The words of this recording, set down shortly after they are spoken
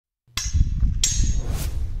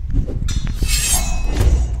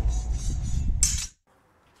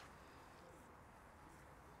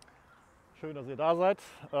Schön, dass ihr da seid.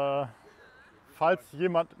 Falls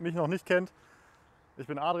jemand mich noch nicht kennt, ich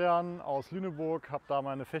bin Adrian aus Lüneburg, habe da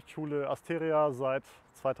meine Fechtschule Asteria seit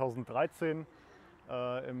 2013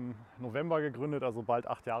 im November gegründet, also bald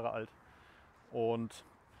 8 Jahre alt. Und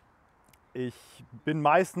ich bin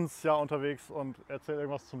meistens ja unterwegs und erzähle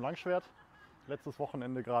irgendwas zum Langschwert. Letztes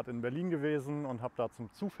Wochenende gerade in Berlin gewesen und habe da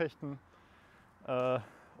zum Zufechten.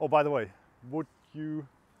 Oh, by the way, would you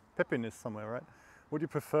Pepin is somewhere, right? Would you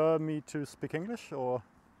prefer me to speak English or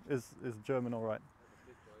is German all right?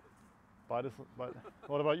 Beides.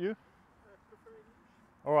 What about you?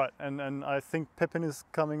 All right, and I think Pepin is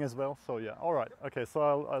coming as well. So yeah, all right. Okay,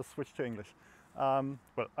 so I'll switch to English.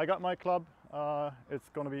 Well, I got my club. It's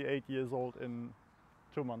going to be 8 years old in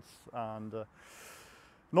 2 months, and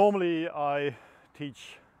normally I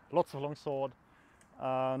teach lots of longsword.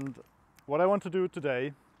 And what I want to do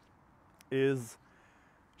today is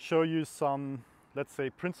show you some, let's say,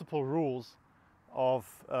 principal rules of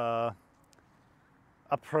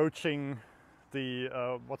approaching the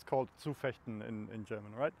what's called Zufechten in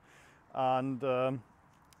German, right? And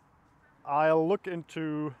I'll look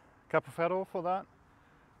into Capoferro for that.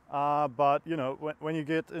 But you know, when you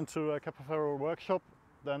get into a Capoferro workshop,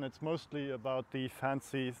 then it's mostly about the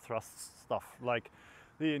fancy thrust stuff, like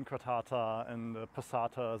the incrotata and the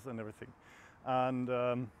passatas and everything. And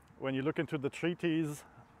when you look into the treaties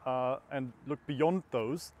and look beyond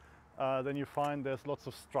those, then you find there's lots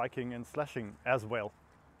of striking and slashing as well.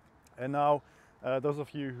 And now, those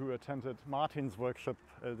of you who attended Martin's workshop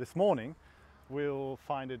this morning will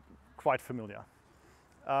find it quite familiar.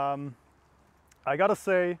 I gotta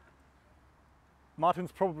say,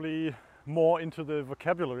 Martin's probably more into the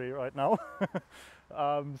vocabulary right now.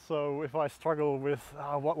 So if I struggle with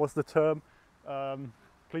what was the term,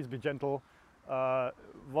 please be gentle.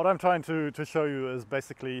 What I'm trying to show you is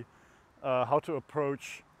basically how to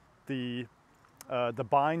approach the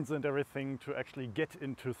binds and everything to actually get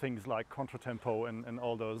into things like contratempo and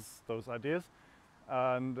all those ideas.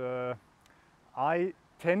 And I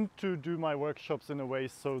tend to do my workshops in a way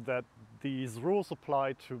so that these rules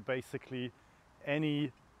apply to basically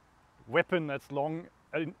any weapon that's long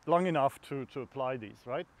enough to apply these,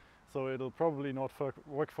 right? So it'll probably not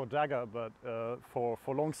work for dagger, but for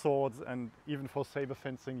long swords and even for saber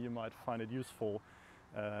fencing, you might find it useful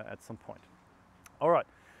at some point. All right,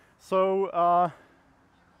 so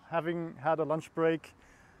having had a lunch break,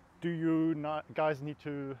 do you guys need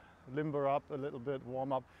to limber up a little bit,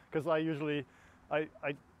 warm up? Because I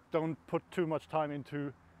don't put too much time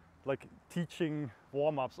into like teaching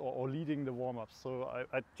warm-ups or leading the warm-ups. So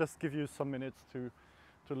I just give you some minutes to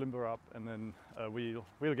limber up, and then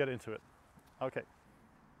we'll get into it. Okay.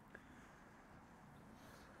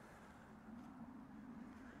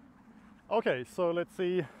 Okay, so let's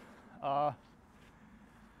see.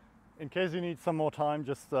 In case you need some more time,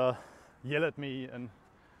 just yell at me and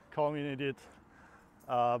call me an idiot.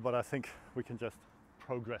 But I think we can just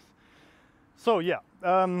progress. So yeah,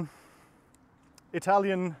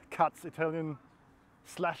 Italian cuts, Italian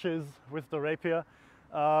slashes with the rapier.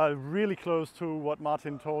 Really close to what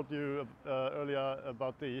Martin told you earlier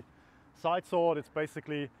about the side sword. It's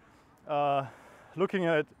basically looking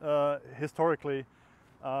at it historically,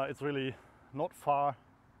 it's really not far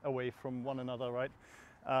away from one another, right?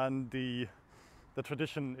 And the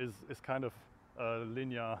tradition is kind of a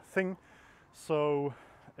linear thing. So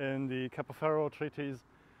in the Capoferro treatise,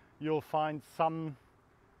 you'll find some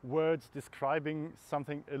words describing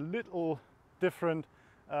something a little different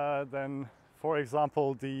than, for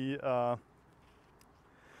example, the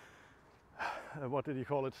what did he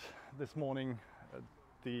call it this morning?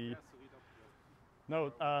 This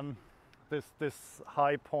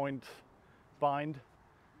high point bind.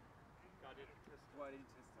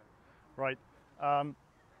 Right.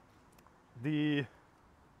 The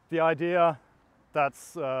idea that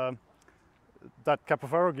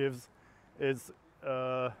Capoferro gives is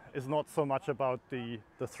not so much about the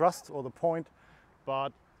thrust or the point,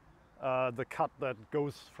 but the cut that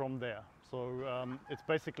goes from there. So it's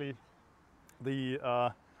basically the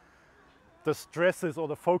stresses or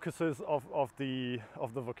the focuses of the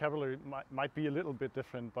vocabulary might be a little bit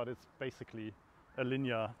different, but it's basically a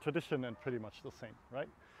linear tradition and pretty much the same, right?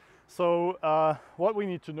 So what we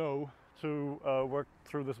need to know to work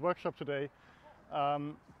through this workshop today,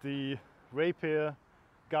 the rapier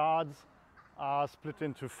guards are split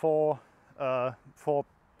into four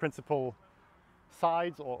principal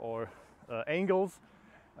sides or angles,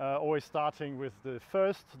 always starting with the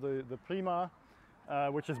first, the prima,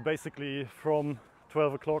 which is basically from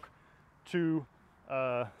 12 o'clock to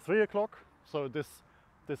 3 o'clock. So this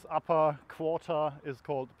upper quarter is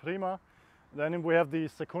called prima, Then we have the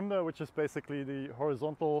secunda, which is basically the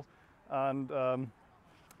horizontal, and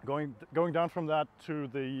going down from that to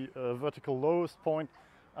the vertical lowest point.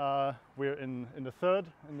 We're in the third,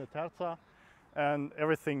 in the terza, and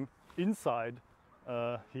everything inside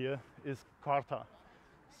here is quarta.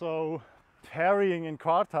 So parrying in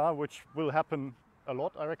quarta, which will happen a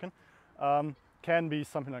lot, I reckon, can be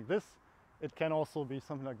something like this. It can also be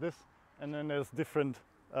something like this, and then there's different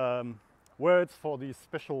words for these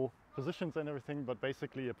special positions and everything, but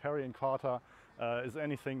basically a parry in quarta is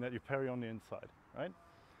anything that you parry on the inside, right?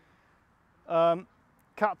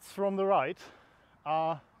 Cuts from the right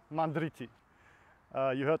are mandritti.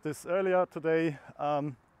 You heard this earlier today.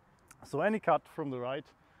 So any cut from the right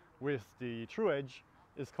with the true edge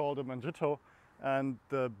is called a mandritto, and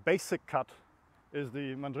the basic cut is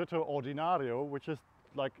the mandritto ordinario, which is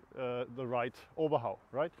like the right Oberhau,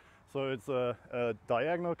 right? So it's a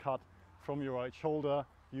diagonal cut from your right shoulder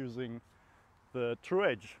using the true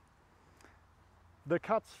edge. The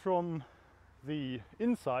cuts from the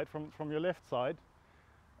inside, from your left side,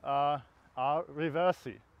 are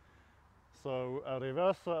reversi. So a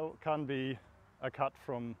reverso can be a cut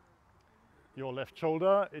from your left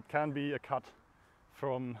shoulder, it can be a cut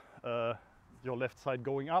from your left side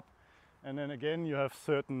going up, and then again you have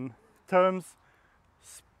certain terms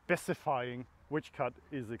specifying which cut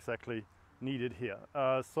is exactly needed here.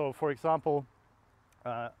 So for example,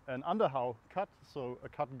 an underhau cut, so a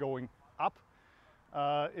cut going up,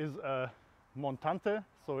 is a montante,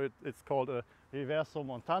 so it's called a reverso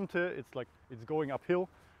montante. It's like it's going uphill,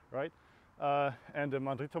 right? And a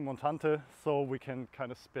mandritto montante, so we can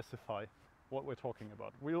kind of specify what we're talking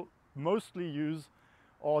about. We'll mostly use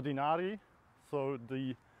ordinari, so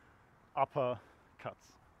the upper cuts.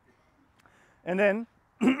 And then,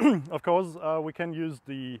 of course, we can use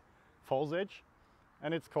the false edge,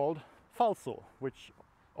 and it's called falso, which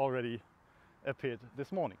already appeared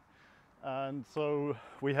this morning. And so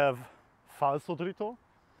we have falso dritto,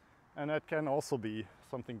 and that can also be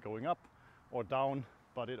something going up or down,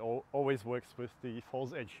 but it always works with the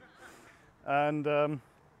false edge. And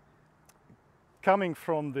coming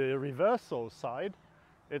from the reverso side,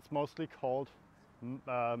 it's mostly called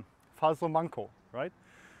falso manco, right?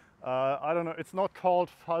 I don't know, it's not called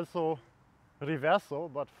falso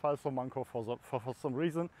reverso, but falso manco for some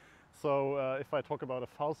reason. So if I talk about a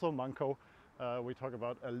falso manco, we talk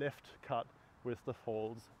about a left cut with the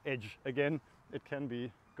false edge. Again, it can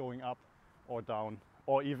be going up or down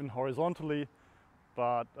or even horizontally,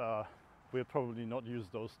 but we'll probably not use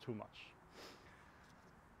those too much.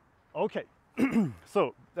 Okay,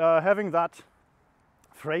 so having that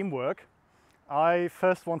framework, I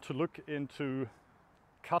first want to look into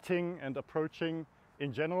cutting and approaching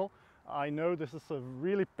in general. I know this is a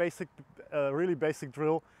really basic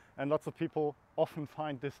drill, and lots of people often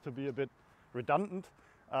find this to be a bit redundant,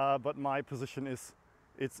 but my position is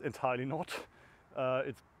it's entirely not.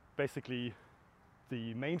 It's basically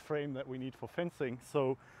the main frame that we need for fencing.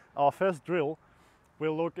 So our first drill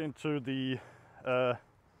will look into the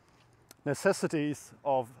necessities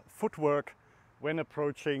of footwork when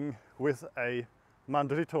approaching with a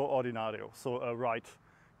mandritto ordinario, so a right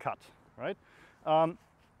cut, right?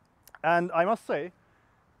 And I must say,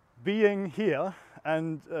 being here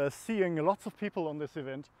and seeing lots of people on this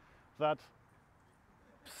event that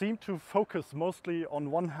seem to focus mostly on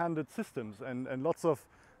one-handed systems and lots of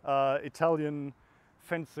Italian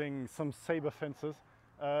fencing, some saber fences,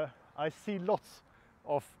 I see lots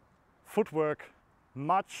of footwork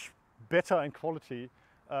much better in quality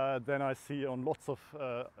than I see on lots of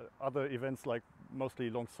other events, like mostly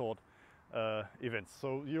longsword events.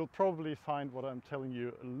 So you'll probably find what I'm telling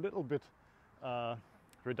you a little bit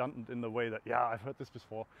redundant in the way that, yeah, I've heard this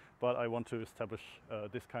before, but I want to establish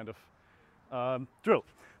this kind of drill.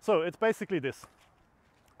 So it's basically this.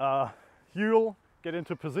 You'll get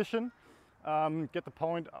into position, get the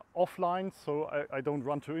point offline, so I don't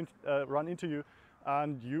run into you,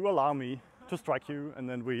 and you allow me to strike you, and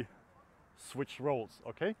then we switch roles,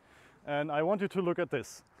 okay? And I want you to look at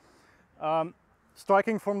this.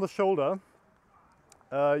 Striking from the shoulder,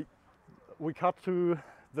 we cut to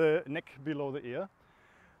the neck below the ear,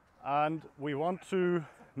 and we want to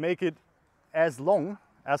make it as long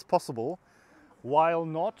as possible while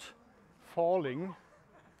not falling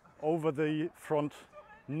over the front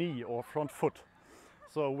knee or front foot.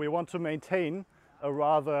 So we want to maintain a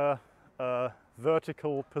rather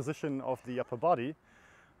vertical position of the upper body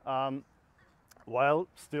while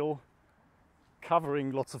still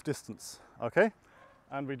covering lots of distance, okay?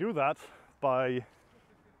 And we do that by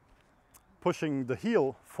pushing the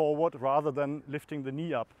heel forward rather than lifting the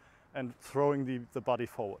knee up and throwing the body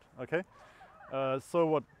forward, okay? So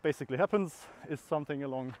what basically happens is something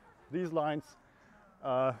along these lines.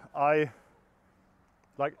 I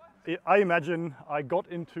imagine I got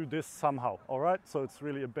into this somehow, all right? So it's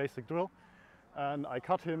really a basic drill. And I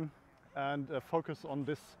cut him and focus on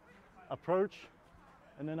this approach.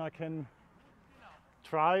 And then I can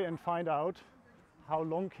try and find out how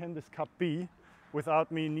long can this cut be without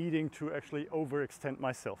me needing to actually overextend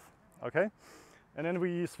myself, okay? And then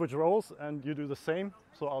we switch roles and you do the same.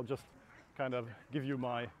 So I'll just kind of give you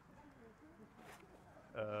my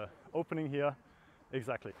opening here.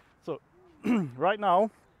 Exactly. So right now,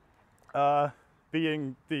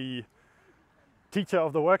 being the teacher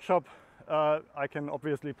of the workshop, I can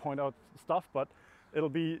obviously point out stuff, but it'll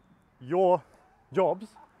be your jobs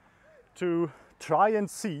to try and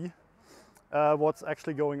see what's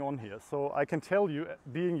actually going on here. So I can tell you,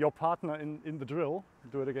 being your partner in the drill,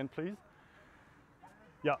 do it again please.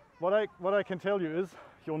 Yeah, what I can tell you is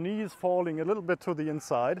your knee is falling a little bit to the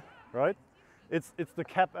inside, right? It's the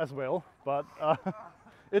cap as well, but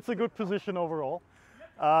it's a good position overall.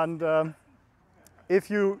 And if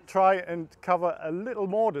you try and cover a little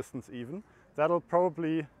more distance even, that'll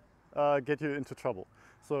probably get you into trouble.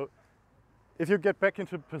 So if you get back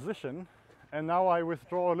into position and now I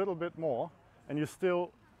withdraw a little bit more and you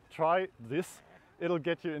still try this, it'll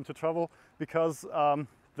get you into trouble because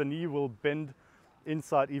the knee will bend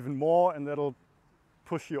inside even more and that'll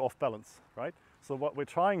push you off balance, right? So what we're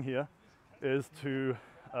trying here is to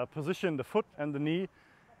position the foot and the knee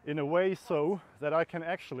in a way so that I can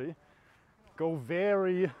actually go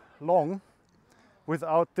very long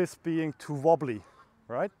without this being too wobbly,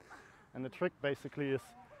 right? And the trick basically is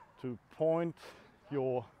to point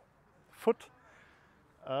your foot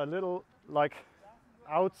a little like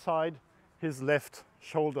outside his left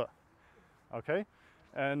shoulder, okay?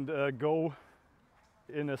 And go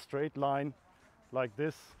in a straight line like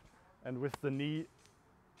this and with the knee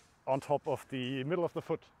on top of the middle of the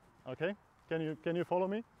foot, okay? Can you follow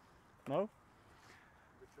me? No?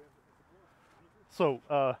 So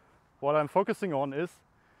what I'm focusing on is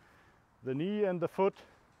the knee and the foot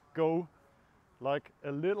go like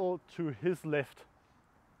a little to his left,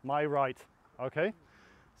 my right, okay?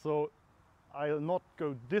 So I'll not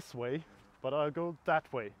go this way, but I'll go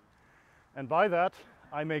that way. And by that,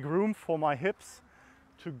 I make room for my hips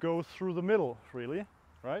to go through the middle, really,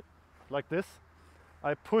 right? Like this.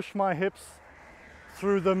 I push my hips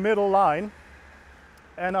through the middle line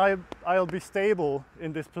and I'll be stable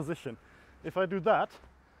in this position. If I do that,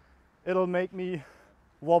 it'll make me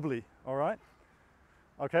wobbly, all right?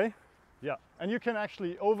 Okay, yeah. And you can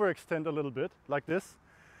actually overextend a little bit like this,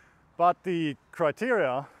 but the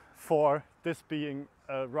criteria for this being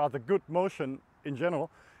a rather good motion in general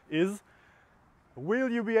is, will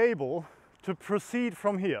you be able to proceed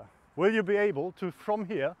from here? Will you be able to, from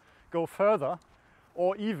here, go further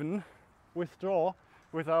or even withdraw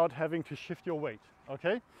without having to shift your weight,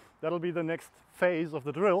 okay? That'll be the next phase of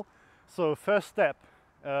the drill. So first step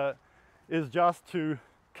is just to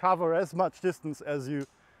cover as much distance as you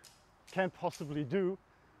can possibly do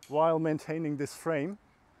while maintaining this frame.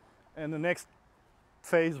 And the next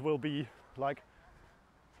phase will be like,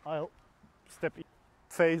 I'll step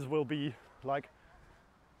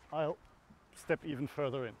even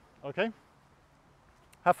further in, okay?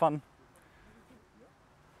 Have fun.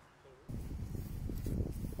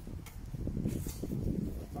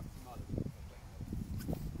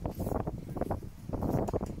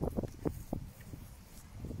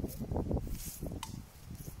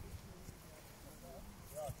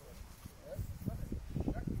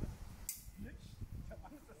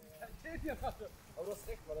 Aber du hast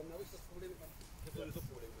recht, weil dann habe ich das Problem mit meinem... Ich habe sowieso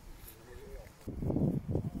Probleme mit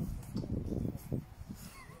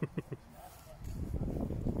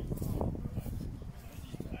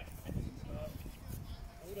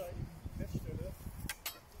Oder ich feststelle,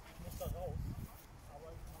 ich muss da raus, aber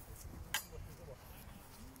ich mache es zum Beispiel sowas.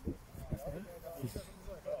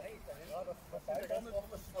 Ja, das ist gar nicht,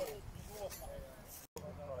 ob es sowas machen.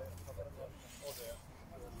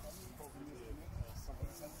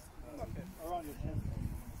 Okay, around your chin.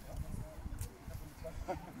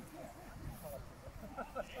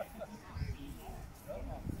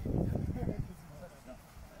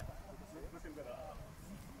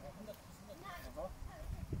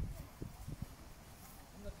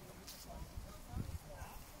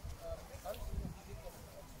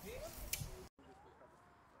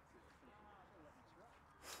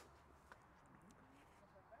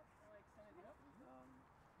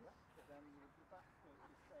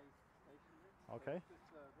 Okay.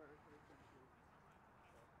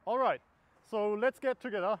 All right, so let's get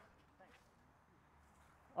together.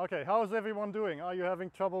 Okay, how is everyone doing? Are you having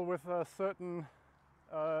trouble with a certain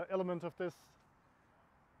element of this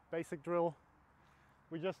basic drill?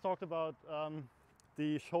 We just talked about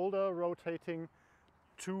the shoulder rotating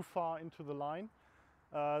too far into the line.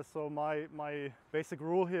 So my basic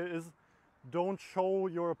rule here is don't show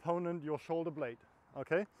your opponent your shoulder blade.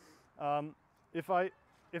 Okay, if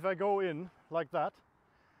I go in like that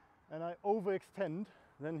and I overextend,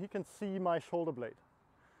 then he can see my shoulder blade,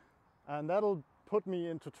 and that'll put me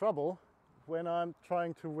into trouble when I'm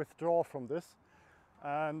trying to withdraw from this.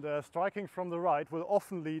 And striking from the right will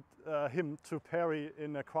often lead him to parry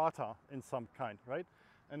in a quarter in some kind, right?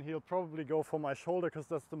 And he'll probably go for my shoulder because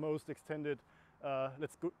that's the most extended,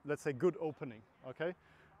 let's say, good opening. Okay,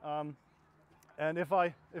 and if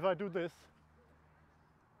I do this,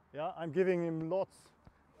 yeah, I'm giving him lots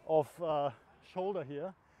of shoulder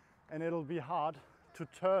here, and it'll be hard to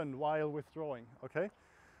turn while withdrawing. Okay,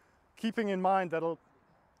 keeping in mind that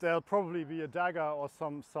there'll probably be a dagger or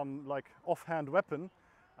some like offhand weapon.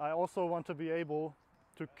 I also want to be able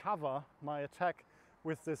to cover my attack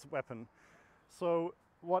with this weapon. So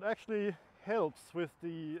what actually helps with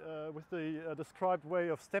the described way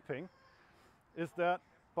of stepping is that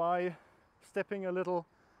by stepping a little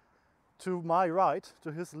to my right,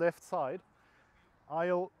 to his left side,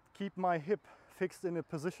 I'll keep my hip fixed in a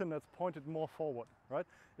position that's pointed more forward, right?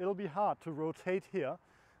 It'll be hard to rotate here.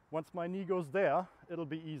 Once my knee goes there, it'll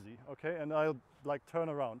be easy, okay? And I'll like turn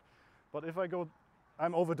around. But if I go,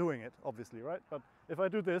 I'm overdoing it, obviously, right? But if I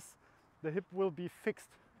do this, the hip will be fixed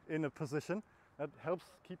in a position that helps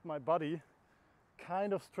keep my body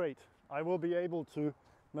kind of straight. I will be able to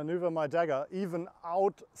maneuver my dagger even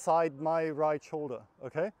outside my right shoulder,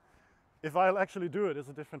 okay? If I'll actually do it is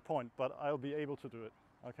a different point, but I'll be able to do it,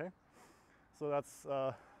 okay? So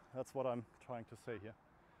that's what I'm trying to say here,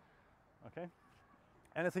 okay?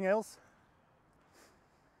 Anything else?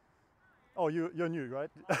 Oh, you're new,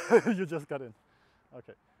 right? You just got in.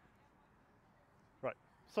 Okay. Right.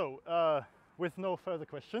 So with no further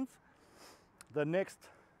questions, the next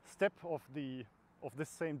step of this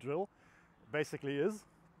same drill basically is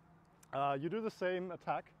you do the same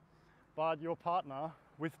attack, but your partner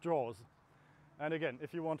withdraws. And again,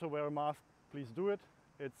 if you want to wear a mask, please do it.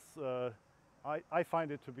 It's I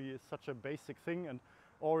find it to be such a basic thing and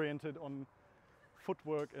oriented on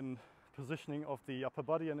footwork and positioning of the upper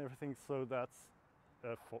body and everything, so that's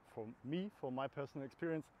for me, for my personal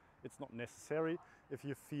experience, it's not necessary. If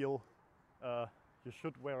you feel you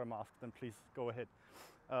should wear a mask, then please go ahead.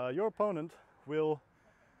 Your opponent will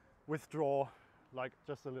withdraw like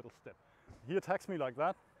just a little step. He attacks me like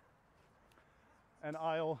that, and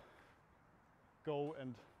I'll go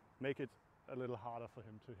and make it a little harder for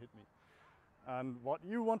him to hit me. And what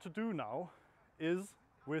you want to do now is,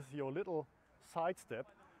 with your little sidestep,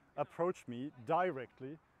 approach me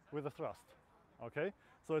directly with a thrust. Okay,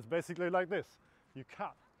 so it's basically like this: you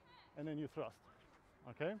cut and then you thrust.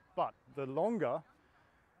 Okay, but the longer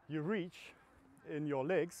you reach in your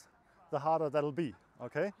legs, the harder that'll be.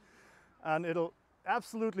 Okay, and it'll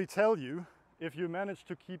absolutely tell you if you manage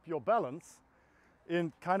to keep your balance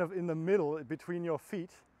in kind of in the middle between your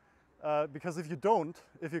feet, because if you don't,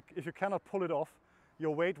 if you cannot pull it off,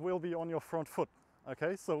 your weight will be on your front foot.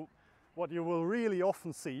 Okay, so what you will really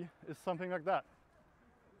often see is something like that.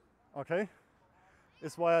 Okay,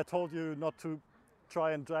 it's why I told you not to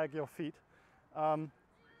try and drag your feet.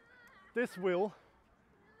 This will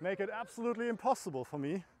make it absolutely impossible for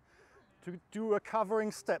me to do a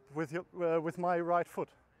covering step with my right foot.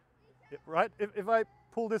 Right? If I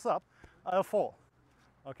pull this up, I'll fall.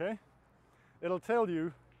 Okay, it'll tell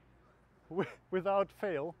you without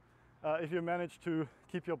fail if you manage to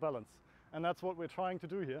keep your balance, and that's what we're trying to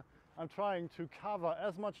do here. I'm trying to cover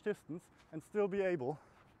as much distance and still be able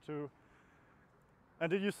to. And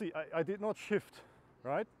did you see? I did not shift,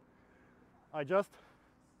 right?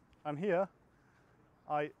 I'm here,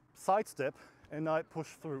 I sidestep and I push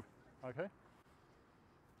through. Okay,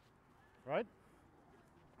 right?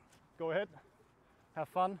 Go ahead, have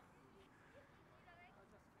fun.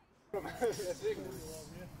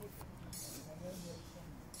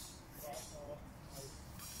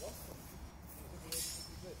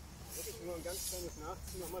 Wirklich nur ein ganz kleines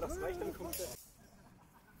Nachziehen, nochmal das reicht, dann kommt der.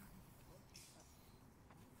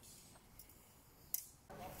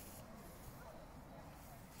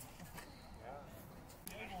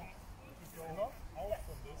 Out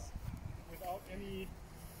from this without any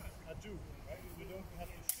ado, right? You don't have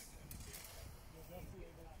to shift anything. You're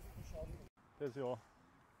just able to push out. There's your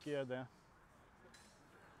gear there.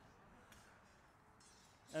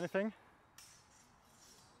 Anything?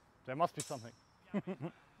 There must be something.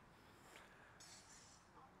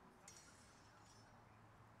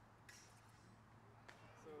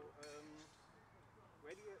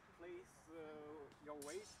 place your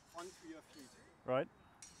weight onto your feet. Right.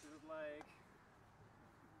 Is it like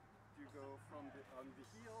you go from on the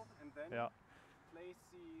heel and then Yeah. place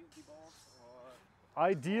the balls, or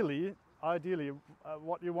Ideally,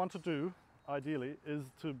 what you want to do, ideally, is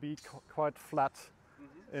to be quite flat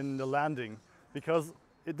in the landing, because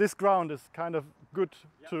this ground is kind of good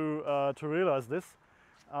to realize this.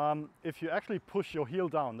 If you actually push your heel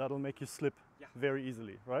down, that'll make you slip very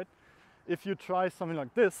easily, right? If you try something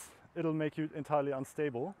like this, it'll make you entirely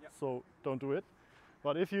unstable, so don't do it.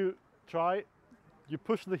 But if you try, you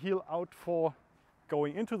push the heel out for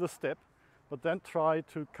going into the step, but then try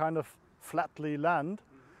to kind of flatly land,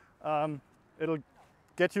 it'll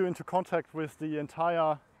get you into contact with the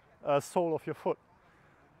entire sole of your foot,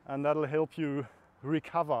 and that'll help you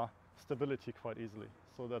recover stability quite easily.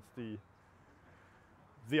 So that's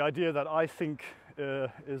the idea that I think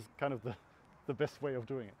is kind of the best way of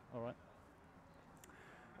doing it. All right.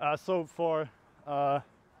 So for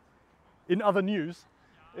in other news,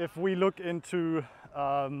 if we look into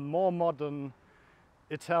more modern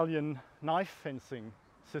Italian knife fencing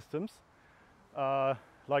systems,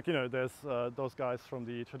 like, you know, there's those guys from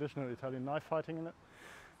the traditional Italian knife fighting in it,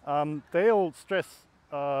 they all stress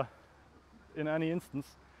in any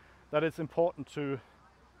instance that it's important to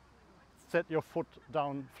set your foot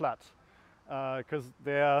down flat, because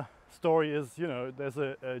their story is, you know, there's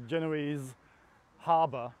a Genoese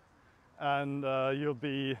harbor, and you'll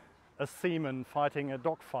be a seaman fighting a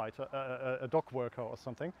dog fight, a dock worker or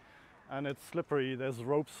something, and it's slippery, there's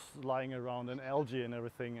ropes lying around and algae and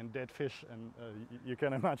everything and dead fish, and you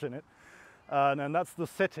can imagine it. And that's the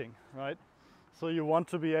setting, right? So you want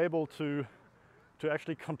to be able to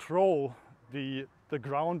actually control the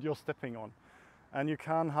ground you're stepping on. And you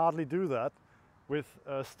can hardly do that with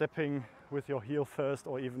stepping with your heel first,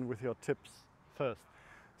 or even with your tips first.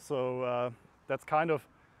 So that's kind of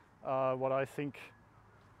what I think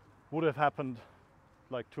would have happened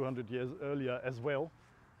like 200 years earlier as well,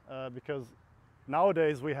 because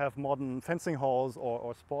nowadays we have modern fencing halls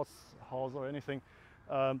or sports halls or anything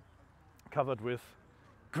covered with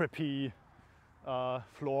grippy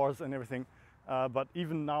floors and everything. But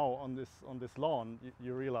even now on this lawn,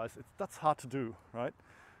 you realize that's hard to do, right?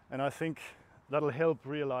 And I think that'll help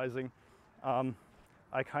realizing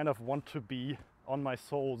I kind of want to be on my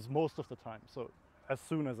soles most of the time, so as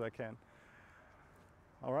soon as I can.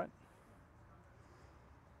 All right.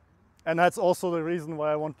 And that's also the reason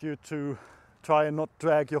why I want you to try and not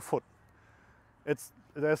drag your foot.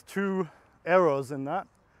 There's two errors in that.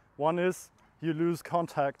 One is you lose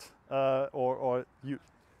contact, or you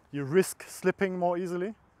risk slipping more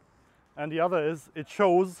easily. And the other is it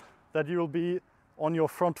shows that you will be on your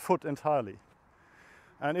front foot entirely.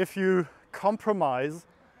 And if you compromise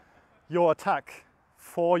your attack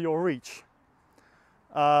for your reach,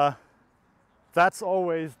 that's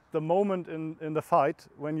always the moment in the fight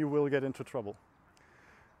when you will get into trouble.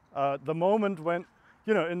 The moment when,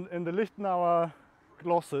 you know, in the Lichtenauer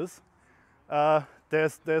glosses,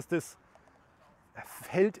 there's this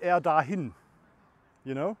fällt dahin,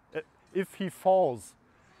 you know, if he falls.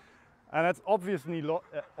 And that's obviously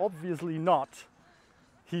not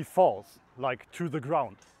he falls, like to the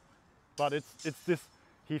ground. But it's this,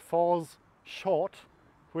 he falls short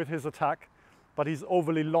with his attack, but he's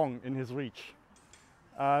overly long in his reach.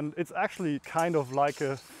 And it's actually kind of like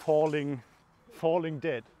a falling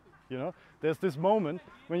dead, you know. There's this moment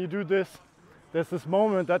when you do this, there's this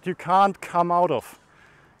moment that you can't come out of.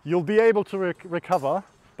 You'll be able to recover,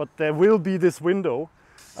 but there will be this window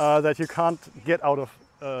that you can't get out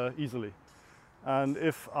of easily. And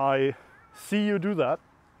if I see you do that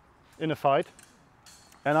in a fight,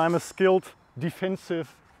 and I'm a skilled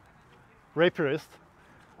defensive rapierist,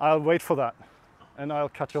 I'll wait for that and I'll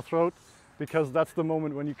cut your throat, because that's the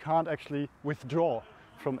moment when you can't actually withdraw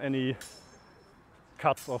from any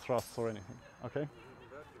cuts or thrusts or anything. Okay?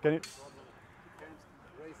 Can you? you can't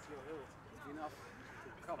raise your hilt enough to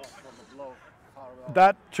cover from the blow far away.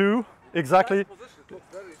 That too, exactly. Nice position. It looks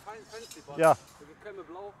very fancy, but Yeah. if it came a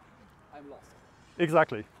blow, I'm lost.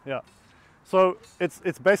 Exactly. Yeah. So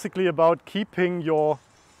it's basically about keeping your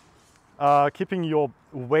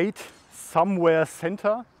weight somewhere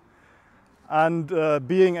center, and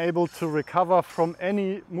being able to recover from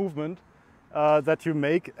any movement that you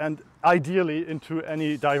make, and ideally into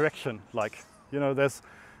any direction. Like, you know, there's,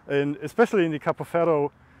 especially in the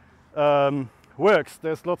Capoferro works,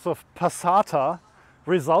 there's lots of passata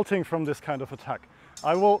resulting from this kind of attack.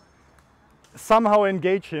 I will somehow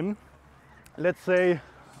engage him. Let's say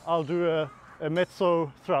I'll do a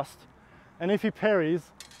mezzo thrust, and if he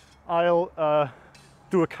parries, I'll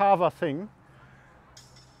do a carver thing,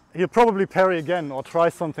 he'll probably parry again or try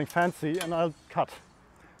something fancy and I'll cut.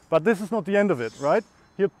 But this is not the end of it, right?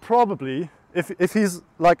 He'll probably, if he's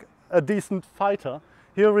like a decent fighter,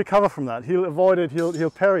 he'll recover from that. He'll avoid it, he'll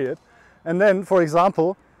parry it. And then, for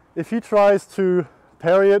example, if he tries to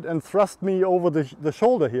parry it and thrust me over the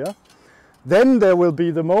shoulder here, then there will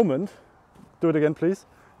be the moment, do it again please,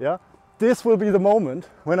 yeah? This will be the moment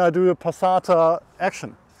when I do a passata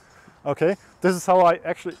action, okay? This is how I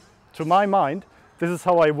actually, to my mind, this is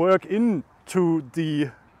how I work into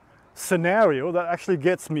the scenario that actually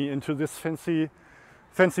gets me into this fancy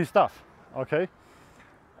stuff, okay?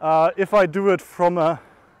 If I do it from a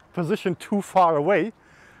position too far away,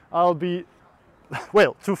 I'll be,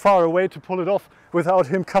 well, too far away to pull it off without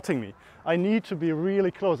him cutting me. I need to be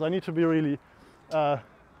really close. I need to be really,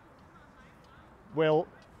 well,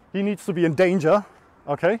 he needs to be in danger,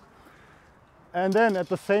 okay? And then at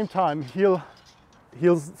the same time, he'll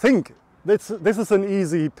think, this is an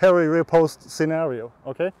easy parry riposte scenario,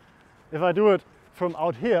 okay? If I do it from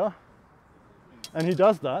out here, and he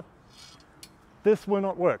does that, this will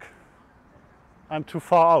not work. I'm too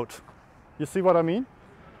far out. You see what I mean?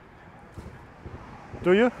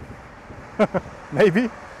 Do you? Maybe.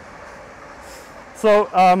 So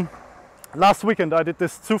last weekend I did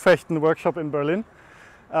this Zufechten workshop in Berlin,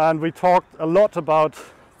 and we talked a lot about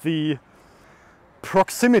the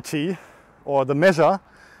proximity or the measure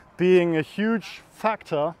being a huge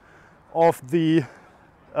factor of the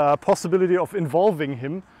possibility of involving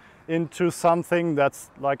him into something that's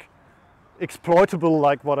like exploitable,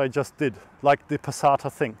 like what I just did, like the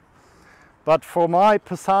passata thing. But for my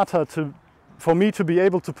passata for me to be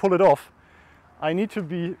able to pull it off, I need to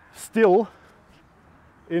be still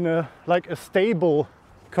in a stable,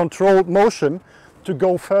 controlled motion to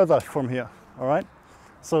go further from here. All right.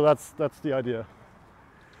 So that's the idea.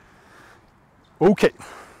 Okay.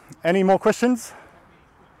 Any more questions?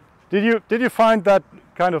 Did you find that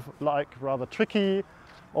kind of like rather tricky,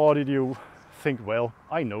 or did you think, well,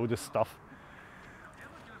 I know this stuff?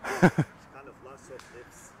 Kind of lots of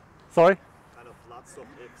ifs. Sorry? Kind of lots of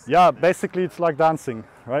ifs. Yeah, basically it's like dancing,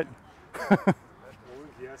 right?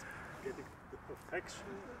 Yes, getting the perfection.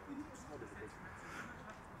 It's not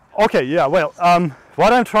difficult. Okay, yeah, well,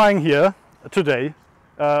 what I'm trying here today,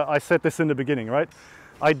 I said this in the beginning, right?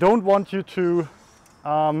 I don't want you to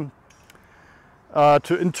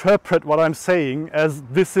interpret what I'm saying as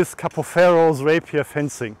this is Capoferro's rapier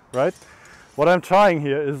fencing, right? What I'm trying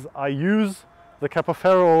here is I use the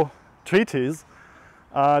Capoferro treatise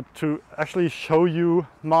to actually show you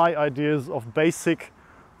my ideas of basic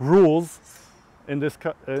rules, in this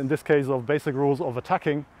case of basic rules of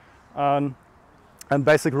attacking, and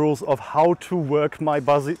basic rules of how to work my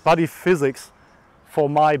body physics for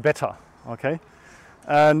my better, okay?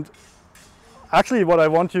 And actually what I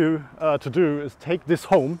want you to do is take this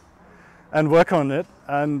home and work on it,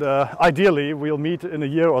 and ideally we'll meet in a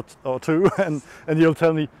year or two and you'll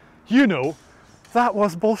tell me, you know, that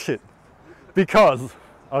was bullshit. Because,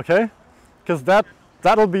 okay? Because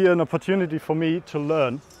that'll be an opportunity for me to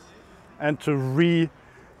learn and to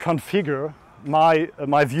reconfigure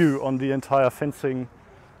my view on the entire fencing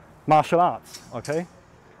martial arts, okay?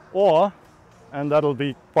 Or, and that'll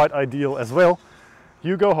be quite ideal as well,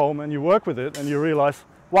 you go home and you work with it and you realize,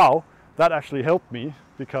 wow, that actually helped me,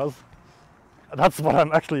 because that's what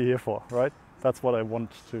I'm actually here for, right? That's what I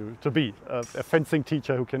want to be, a fencing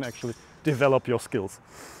teacher who can actually develop your skills.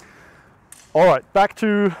 All right, back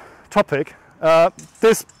to topic.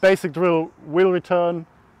 This basic drill will return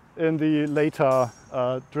in the later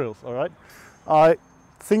drills, all right? I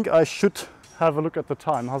think I should have a look at the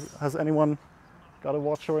time. Has anyone got a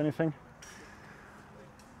watch or anything?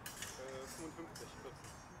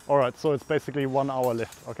 All right, so it's basically 1 hour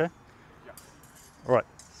left, okay? Yeah. All right.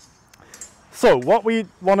 So what we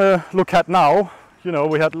want to look at now, you know,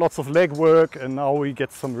 we had lots of leg work, and now we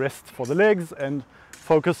get some rest for the legs and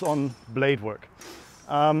focus on blade work.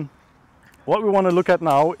 What we want to look at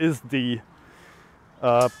now is the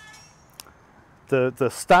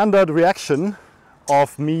standard reaction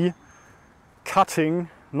of me cutting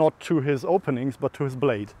not to his openings but to his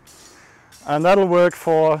blade. And that'll work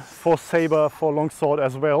for saber, for longsword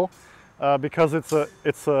as well, because it's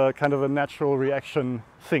a kind of a natural reaction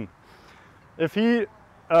thing. If he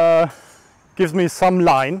gives me some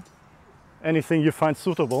line, anything you find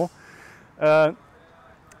suitable,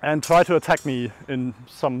 and try to attack me in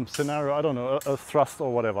some scenario, I don't know, a thrust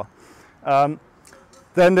or whatever,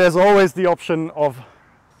 then there's always the option of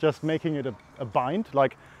just making it a bind,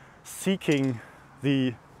 like seeking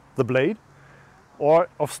the blade, or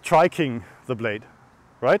of striking the blade,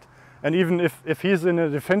 right? And even if he's in a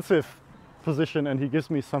defensive position and he gives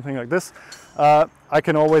me something like this, I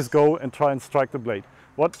can always go and try and strike the blade.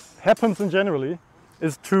 What happens in generally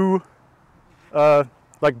is two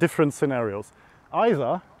like different scenarios.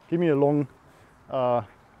 Either, give me a long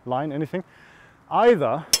line, anything.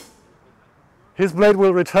 Either his blade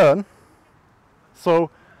will return, so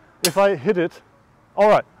if I hit it, all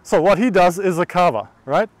right, so what he does is a cava,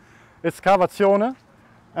 right? It's cavazione,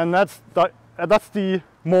 and that's the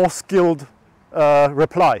more skilled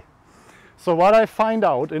reply. So what I find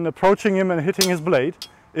out in approaching him and hitting his blade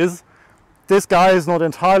is this guy is not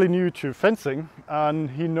entirely new to fencing,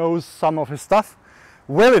 and he knows some of his stuff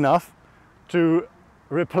well enough to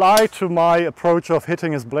reply to my approach of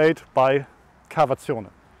hitting his blade by cavazione.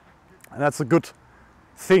 And that's a good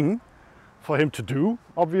thing for him to do,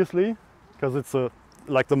 obviously, because it's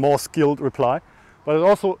like the more skilled reply, but it's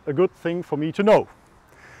also a good thing for me to know.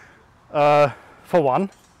 For one,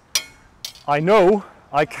 I know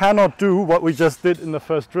I cannot do what we just did in the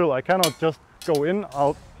first drill. I cannot just go in,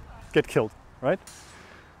 I'll get killed, right?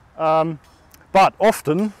 But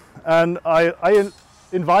often, and I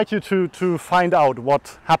invite you to find out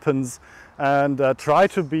what happens and try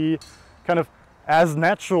to be kind of as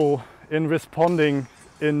natural in responding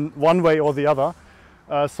in one way or the other,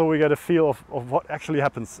 so we get a feel of what actually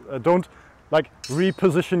happens. Don't like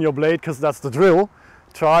reposition your blade because that's the drill.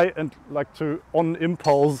 Try and like to, on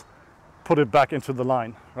impulse, put it back into the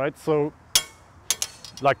line, right? So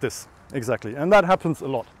like this, exactly. And that happens a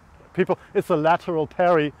lot. People, it's a lateral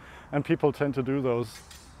parry, and people tend to do those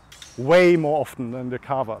way more often than the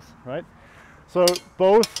cavas, right? So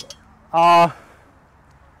both are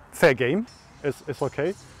fair game, it's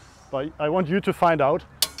okay, but I want you to find out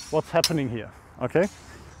what's happening here, okay?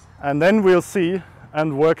 And then we'll see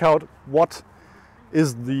and work out what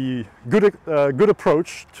is the good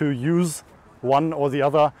approach to use one or the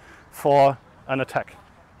other for an attack,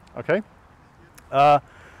 okay?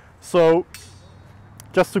 So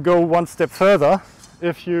just to go one step further,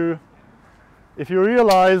 if you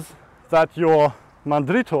realize that your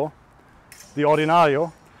mandrito, the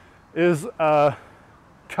ordinario, is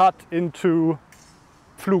cut into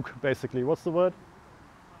flug, basically. What's the word?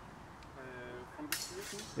 From this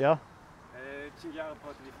position? Yeah? Cinghiale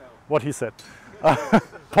porta di ferro. What he said.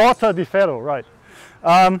 Porta di ferro, right.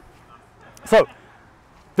 So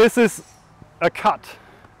this is a cut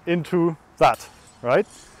into that, right?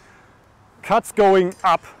 Cuts going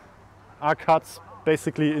up are cuts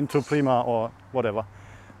basically into prima or whatever.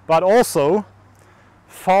 But also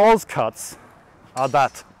false cuts are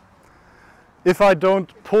that. If I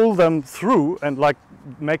don't pull them through and like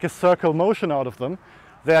make a circle motion out of them,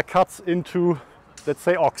 they are cuts into, let's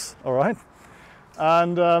say, ox, all right?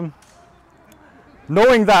 And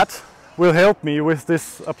knowing that will help me with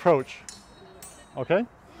this approach, okay?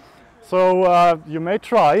 So you may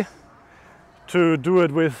try to do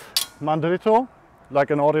it with mandrito, like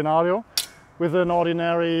an ordinario, with an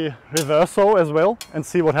ordinary reverso as well, and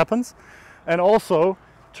see what happens. And also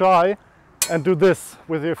try and do this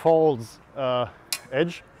with your false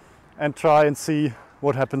edge and try and see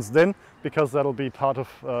what happens then, because that'll be part of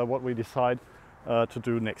what we decide to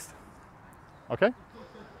do next. Okay?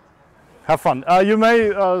 Have fun. You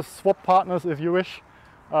may swap partners if you wish,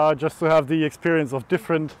 just to have the experience of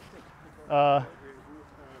different, well,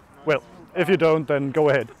 if you don't, then go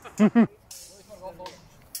ahead.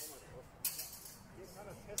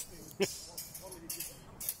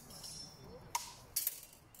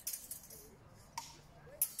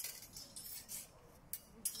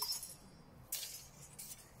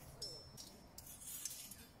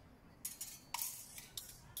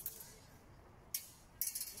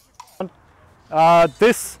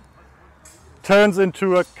 This turns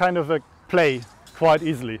into a kind of a play quite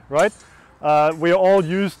easily, right? We are all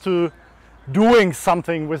used to doing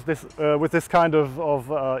something with this kind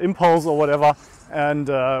of impulse or whatever, and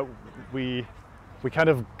we kind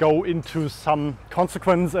of go into some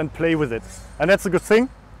consequence and play with it, and that's a good thing.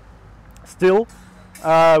 Still,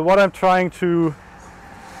 what I'm trying to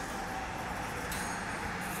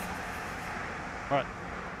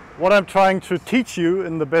teach you,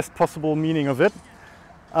 in the best possible meaning of it,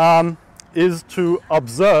 is to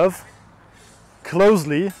observe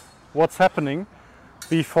closely what's happening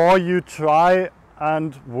before you try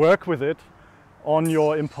and work with it on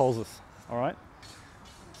your impulses, all right?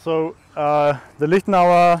 So the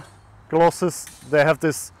Lichtenauer glosses, they have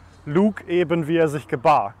this Lug eben wie sich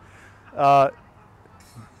gebar.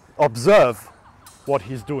 Observe what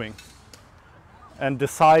he's doing and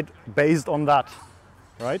decide based on that,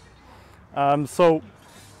 right? So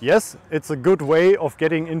yes, it's a good way of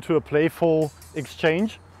getting into a playful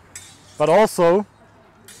exchange, but also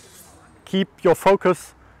keep your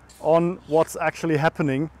focus on what's actually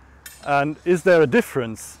happening, and is there a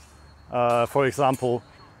difference? For example,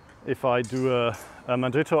 if I do a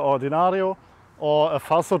mandritto ordinario or a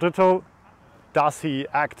falso dritto, does he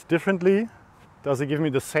act differently? Does he give me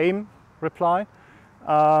the same reply?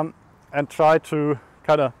 And try to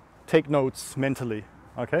kind of take notes mentally,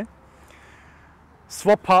 okay?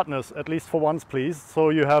 Swap partners, at least for once, please, so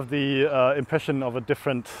you have the impression of a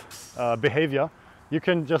different behavior. You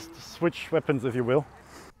can just switch weapons if you will.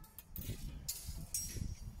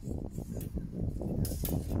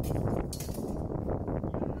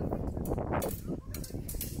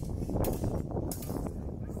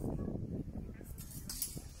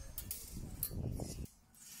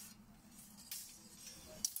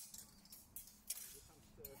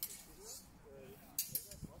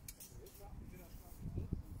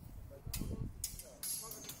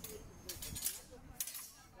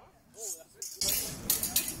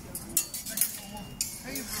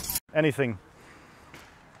 Anything.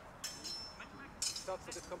 That's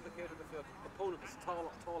a bit complicated if your opponent is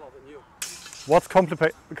taller than you. What's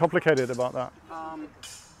complicated about that?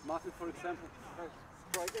 Martin, for example,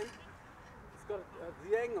 strike in. It's got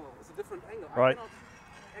the angle. It's a different angle. Right. I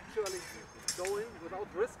cannot actually go in without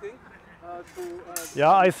risking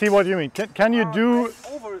yeah, I see what you mean. Can you do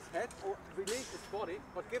over his head or beneath his body,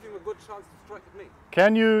 but give him a good chance to strike at me?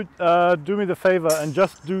 Can you do me the favor and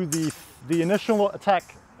just do the initial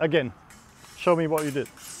attack again? Show me what you did.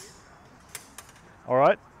 All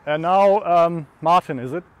right. And now, Martin,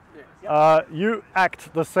 is it? Yeah. You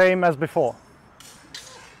act the same as before.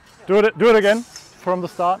 Do it again from the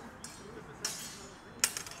start.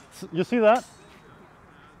 You see that?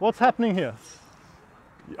 What's happening here?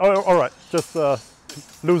 Oh, all right. Just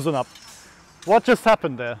loosen up. What just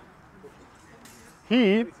happened there?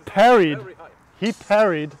 He parried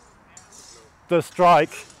the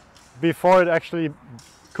strike before it actually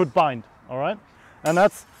could bind. All right, and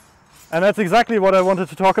that's exactly what I wanted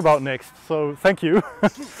to talk about next. So thank you.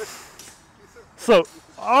 So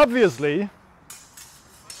obviously,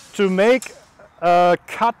 to make a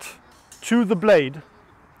cut to the blade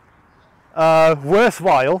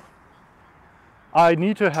worthwhile, I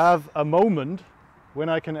need to have a moment when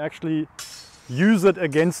I can actually use it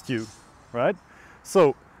against you, right?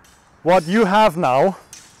 So what you have now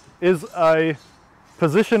is a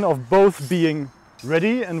position of both being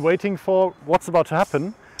ready and waiting for what's about to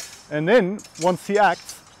happen, and then once he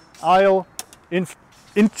acts, I'll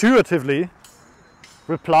intuitively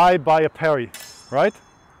reply by a parry, right?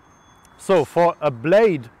 So for a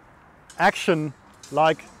blade action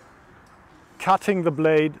like cutting the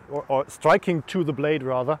blade or striking to the blade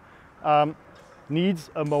rather, needs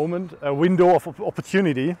a moment, a window of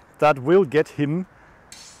opportunity that will get him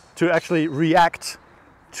to actually react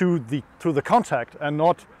to the contact and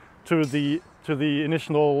not to the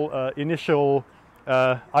initial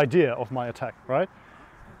idea of my attack, right?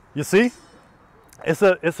 You see, it's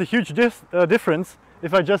a huge difference.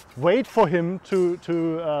 If I just wait for him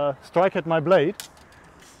to strike at my blade,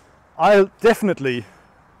 I'll definitely,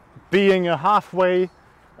 being a halfway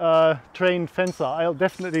trained fencer, I'll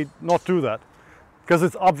definitely not do that because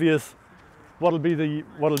it's obvious what'll be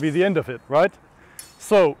the end of it, right?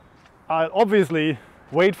 So I'll obviously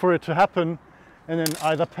wait for it to happen and then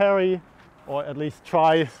either parry or at least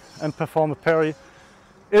try and perform a parry.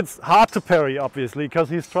 It's hard to parry obviously because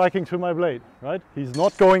he's striking to my blade, right? He's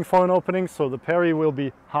not going for an opening, so the parry will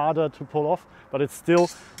be harder to pull off, but it's still,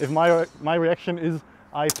 if my reaction is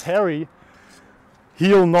I parry,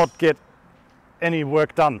 he'll not get any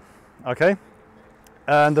work done, okay?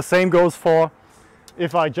 And the same goes for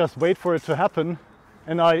if I just wait for it to happen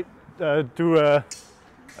and I do a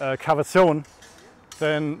cavation,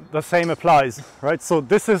 then the same applies, right? So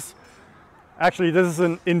this is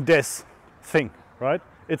an indes thing, right?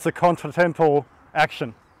 It's a contratempo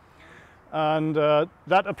action. And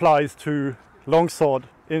that applies to longsword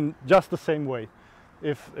in just the same way.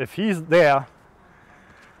 If he's there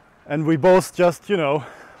and we both just, you know,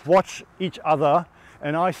 watch each other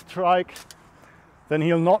and I strike, then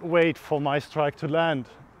he'll not wait for my strike to land,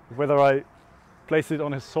 whether I place it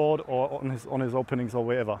on his sword or on his openings or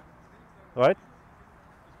wherever, right?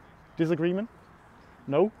 Disagreement?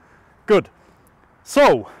 No? Good.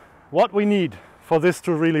 So what we need for this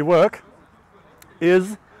to really work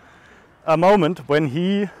is a moment when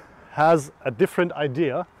he has a different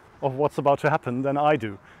idea of what's about to happen than I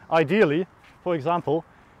do. Ideally, for example,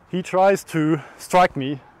 he tries to strike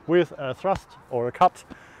me with a thrust or a cut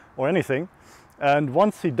or anything, and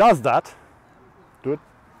once he does that, do it,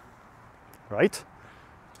 right?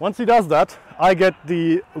 Once he does that, I get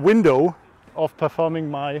the window of performing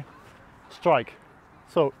my strike.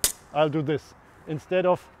 So I'll do this. Instead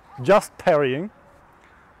of just parrying,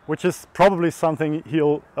 which is probably something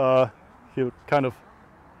he'll kind of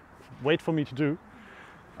wait for me to do.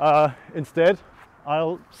 Instead,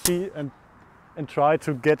 I'll see and try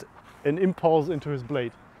to get an impulse into his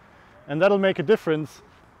blade, and that'll make a difference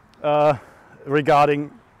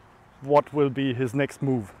regarding what will be his next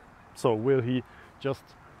move. So will he just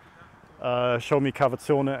show me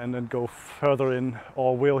cavazione and then go further in,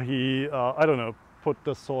 or will he, I don't know, put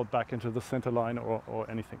the sword back into the center line or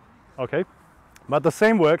anything. Okay, but the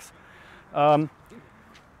same works.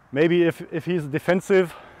 Maybe if he's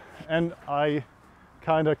defensive and I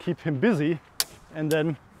kind of keep him busy and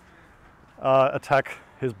then attack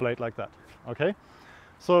his blade like that. Okay,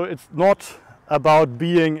 so it's not about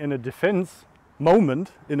being in a defense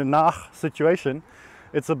moment, in a nach situation.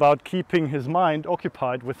 It's about keeping his mind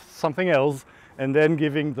occupied with something else and then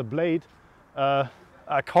giving the blade a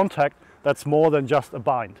contact that's more than just a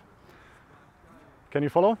bind. Can you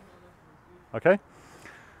follow? Okay.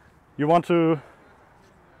 You want to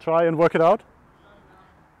try and work it out?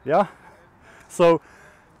 Yeah? So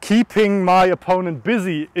keeping my opponent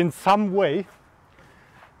busy in some way,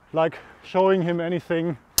 like showing him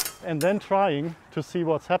anything and then trying to see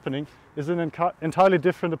what's happening, is an entirely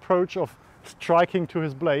different approach of striking to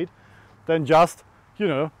his blade than just, you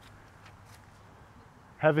know,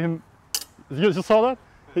 have him, you saw that?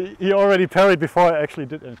 He already parried before I actually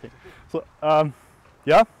did anything. So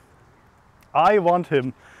yeah, I want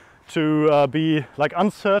him to be like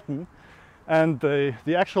uncertain, and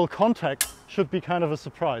the actual contact should be kind of a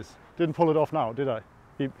surprise. Didn't pull it off now, did I?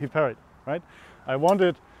 He parried, right? I want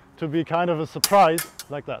it to be kind of a surprise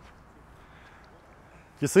like that.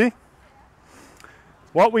 You see?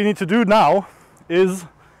 What we need to do now is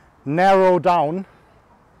narrow down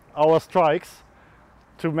our strikes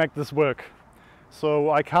to make this work.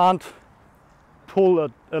 So I can't pull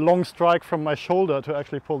a long strike from my shoulder to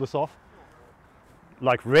actually pull this off,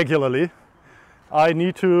 like regularly. I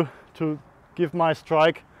need to give my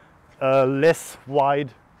strike a less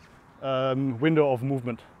wide window of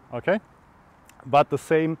movement, okay? But the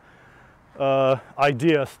same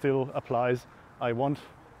idea still applies. I want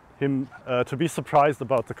him to be surprised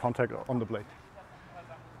about the contact on the blade.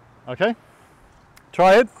 Okay?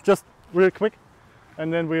 Try it, just real quick,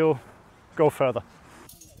 and then we'll go further.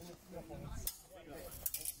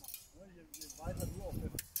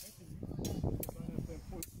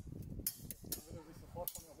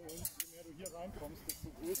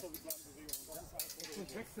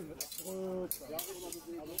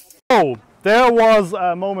 Oh, there was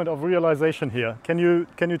a moment of realization here. Can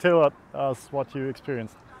you tell us what you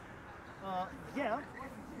experienced? Yeah.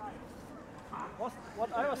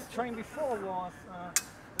 What I was trying before was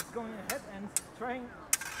going ahead and trying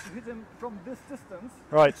to hit him from this distance,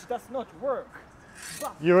 right, which does not work.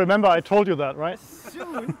 But you remember I told you that, right?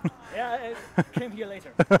 soon, yeah, it came here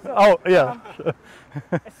later. So, oh, yeah.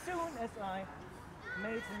 as soon as I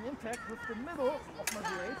made an impact with the middle of my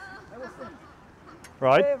blade, I was in.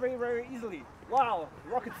 Right. Very, very easily. Wow,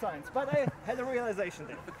 rocket science. But I had a realization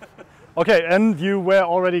there. Okay, and you were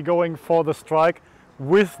already going for the strike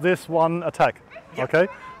with this one attack. Yeah. Okay,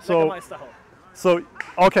 So,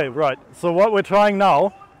 okay, right. So what we're trying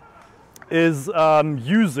now is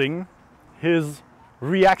using his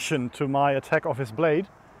reaction to my attack of his blade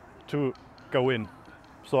to go in.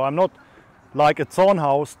 So I'm not like a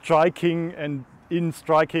Zornhau striking and in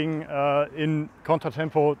striking in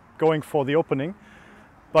contratempo going for the opening,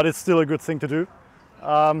 but it's still a good thing to do.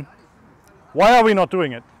 Why are we not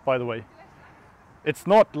doing it, by the way? It's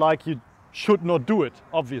not like you should not do it,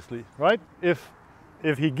 obviously, right?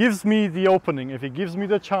 If he gives me the opening, if he gives me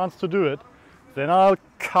the chance to do it, then I'll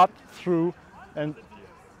cut through and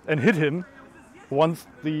hit him once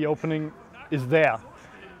the opening is there.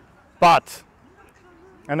 But,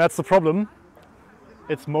 and that's the problem,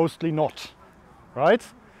 it's mostly not, right?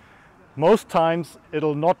 Most times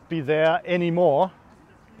it'll not be there anymore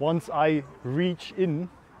once I reach in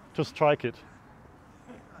to strike it.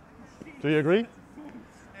 Do you agree?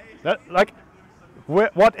 That, like,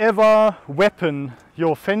 whatever weapon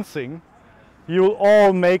you're fencing, you'll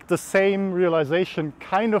all make the same realization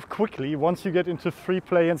kind of quickly once you get into free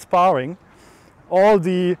play and sparring. All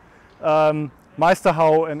the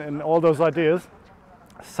Meisterhau and all those ideas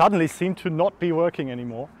suddenly seem to not be working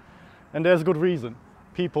anymore. And there's good reason.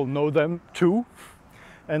 People know them too,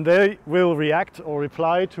 and they will react or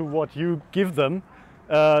reply to what you give them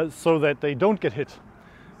so that they don't get hit.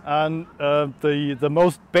 And the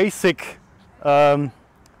most basic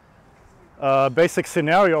basic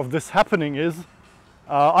scenario of this happening is,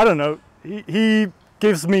 I don't know, he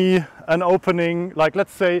gives me an opening, like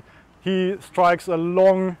let's say he strikes a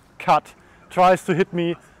long cut, tries to hit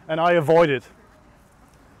me, and I avoid it,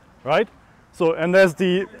 right? So, and there's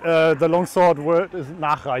the longsword word is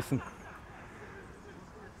nachreißen.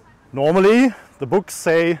 Normally, the books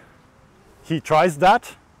say he tries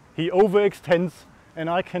that, he overextends, and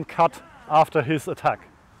I can cut after his attack.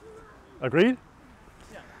 Agreed?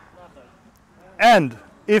 And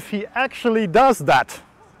if he actually does that,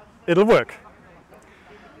 it'll work.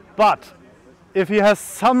 But if he has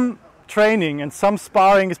some training and some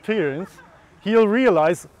sparring experience, he'll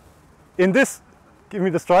realize in this, give me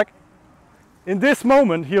the strike, in this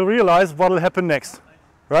moment he'll realize what will happen next,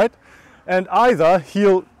 right? And either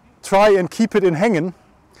he'll try and keep it in hanging,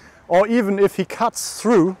 or even if he cuts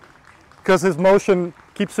through, because his motion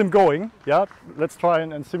keeps him going, yeah, let's try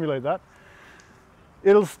and simulate that,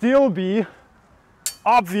 it'll still be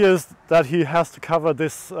obvious that he has to cover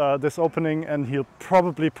this this opening, and he'll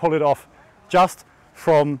probably pull it off just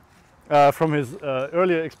from his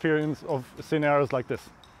earlier experience of scenarios like this.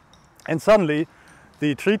 And suddenly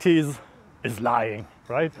the treatise is lying,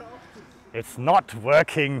 right? It's not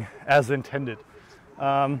working as intended.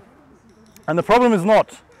 And the problem is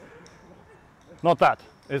not that.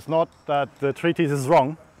 It's not that the treatise is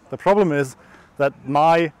wrong. The problem is that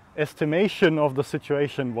my estimation of the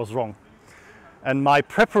situation was wrong. And my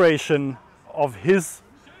preparation of his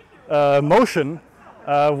motion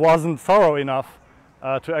wasn't thorough enough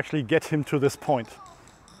to actually get him to this point.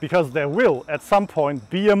 Because there will, at some point,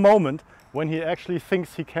 be a moment when he actually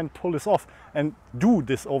thinks he can pull this off and do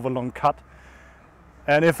this overlong cut.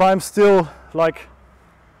 And if I'm still like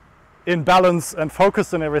in balance and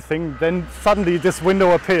focused and everything, then suddenly this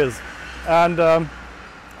window appears. And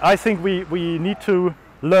I think we need to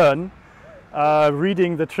learn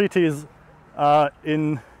reading the treatise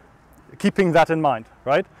in keeping that in mind,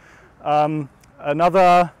 right?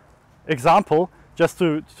 Another example, just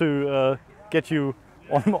to get you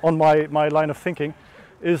on my line of thinking,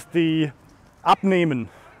 is the abnehmen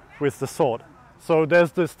with the sword. So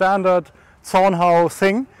there's the standard Zornhau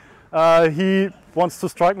thing. He wants to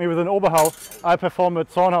strike me with an Oberhau. I perform a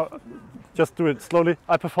Zornhau, just do it slowly.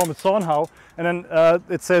 I perform a Zornhau, and then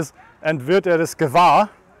it says, and wird das gewahr,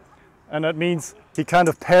 and that means he kind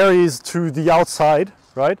of parries to the outside,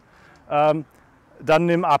 right? Dann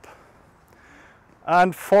nimm ab.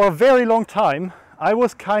 And for a very long time, I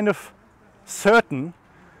was kind of certain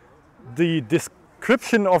the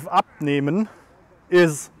description of abnehmen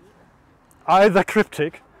is either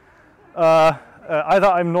cryptic, either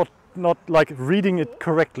I'm not like reading it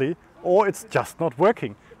correctly, or it's just not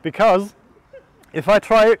working. Because if I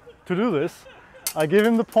try to do this, I give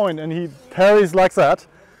him the point and he parries like that,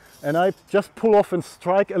 and I just pull off and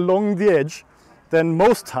strike along the edge, then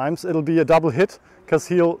most times it'll be a double hit, because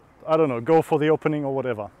he'll, I don't know, go for the opening or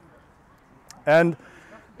whatever. And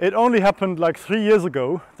it only happened like 3 years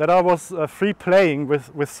ago that I was free playing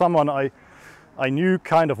with someone I knew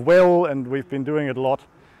kind of well, and we've been doing it a lot.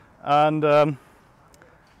 And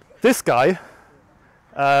this guy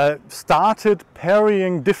started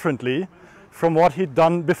parrying differently from what he'd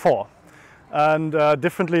done before, and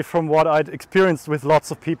differently from what I'd experienced with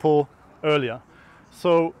lots of people earlier.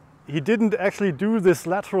 So he didn't actually do this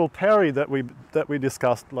lateral parry that we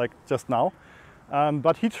discussed like just now,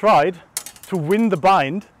 but he tried to win the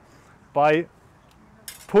bind by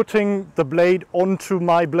putting the blade onto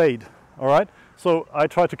my blade. All right. So I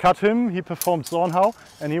tried to cut him. He performed Zornhau,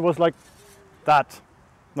 and he was like that.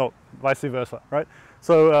 No, vice versa, right?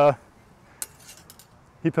 So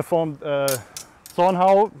he performed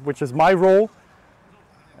Zornhau, which is my role,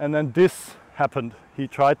 and then this happened. He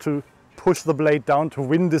tried to push the blade down to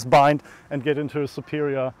win this bind and get into a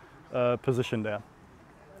superior position there.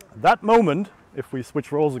 That moment, if we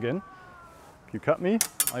switch roles again, you cut me,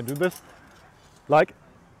 I do this, like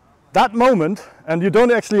that moment, and you don't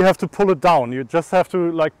actually have to pull it down, you just have to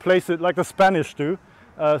like place it like the Spanish do,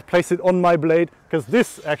 place it on my blade, because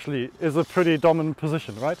this actually is a pretty dominant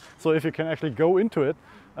position, right? So if you can actually go into it,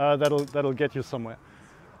 that'll get you somewhere.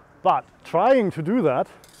 But trying to do that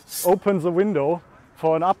opens a window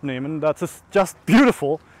for an abnehmen that is just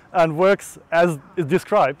beautiful and works as is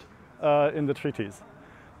described in the treatise.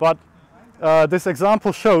 But this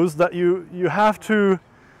example shows that you have to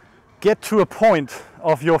get to a point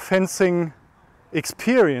of your fencing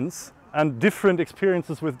experience and different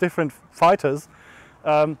experiences with different fighters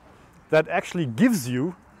that actually gives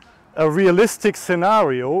you a realistic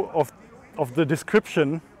scenario of the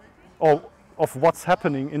description of what's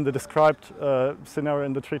happening in the described scenario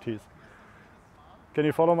in the treatise. Can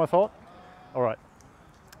you follow my thought? All right.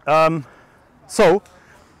 So,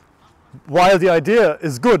 while the idea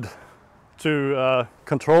is good to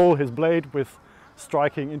control his blade with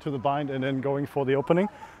striking into the bind and then going for the opening,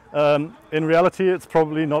 In reality, it's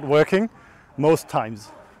probably not working most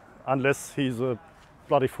times, unless he's a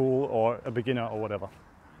bloody fool or a beginner or whatever.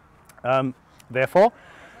 Therefore,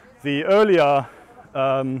 the earlier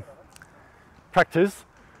practice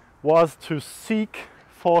was to seek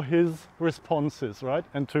for his responses, right?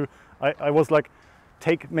 And I was like,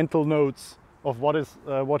 take mental notes of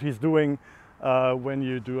what he's doing when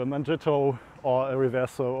you do a mandritto or a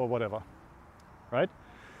reverso or whatever, right?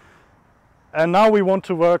 And now we want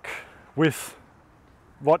to work with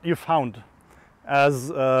what you found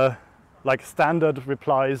as like standard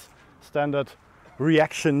replies, standard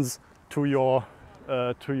reactions to your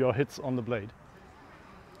hits on the blade.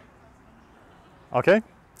 Okay?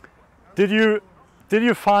 Did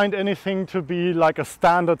you find anything to be like a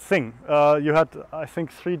standard thing? You had, I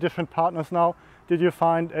think, 3 different partners now. Did you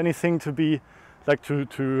find anything to be like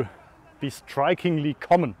to be strikingly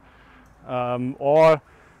common, or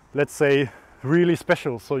let's say really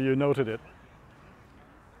special, so you noted it?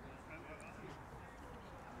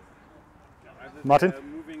 Martin?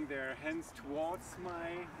 Moving their hands towards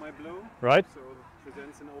my blow, Right. so it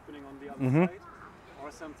presents an opening on the other side.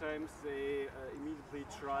 Or sometimes they immediately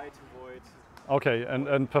try to avoid. Okay,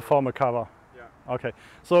 and perform a cover. Yeah. Okay,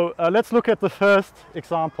 so let's look at the first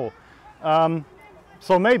example.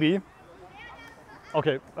 So maybe,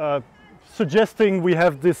 okay, suggesting we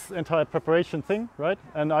have this entire preparation thing, right?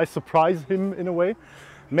 And I surprise him in a way.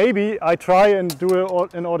 Maybe I try and do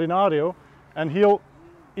an ordinario, and he'll,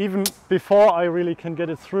 even before I really can get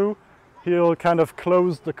it through, he'll kind of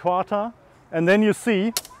close the quarter, and then you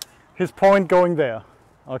see his point going there,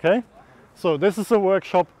 okay? So this is a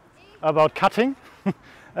workshop about cutting,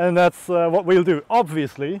 and that's what we'll do.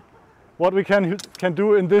 Obviously, what we can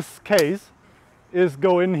do in this case is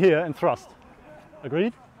go in here and thrust,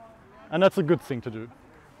 agreed? And that's a good thing to do.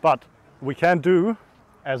 But we can do,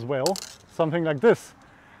 as well, something like this.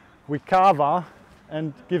 We cava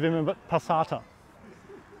and give him a passata.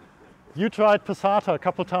 You tried passata a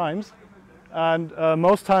couple times, and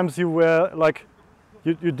most times you were like,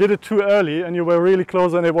 you did it too early and you were really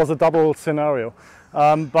close and it was a double scenario.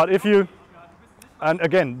 But if you, and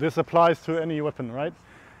again, this applies to any weapon, right?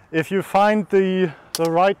 If you find the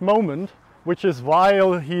right moment, which is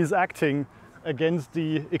while he's acting against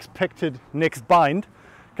the expected next bind,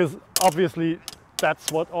 because obviously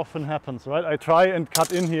that's what often happens, right? I try and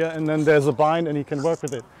cut in here and then there's a bind and he can work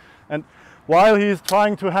with it. And while he's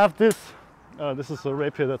trying to have this, this is a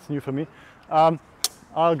rapier that's new for me,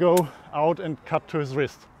 I'll go out and cut to his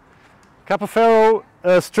wrist. Capoferro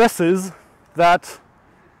stresses that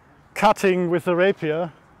cutting with the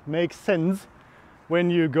rapier makes sense when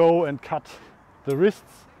you go and cut the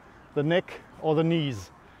wrists, the neck or the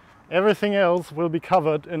knees. Everything else will be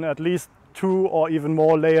covered in at least 2 or even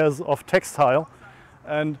more layers of textile.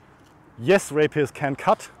 And yes, rapiers can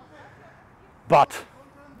cut, but,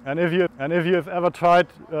 and if you have ever tried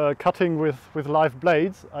cutting with live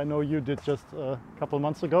blades, I know you did just a couple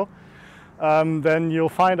months ago, then you'll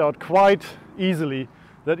find out quite easily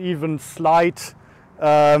that even slight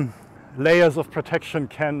layers of protection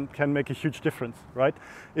can make a huge difference, right?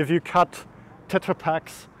 If you cut Tetra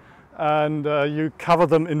Paks and you cover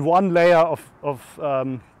them in 1 layer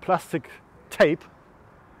of plastic tape,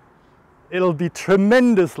 it'll be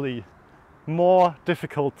tremendously more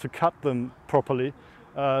difficult to cut them properly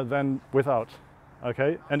than without,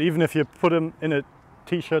 okay? And even if you put them in a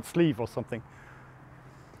t-shirt sleeve or something,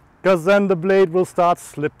 because then the blade will start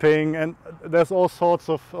slipping and there's all sorts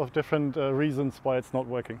of different reasons why it's not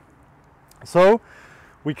working. So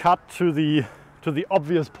we cut to the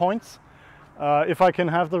obvious points. If I can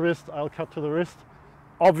have the wrist, I'll cut to the wrist.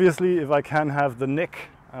 Obviously, if I can have the neck,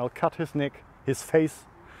 I'll cut his neck, his face,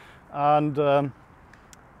 and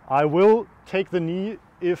I will take the knee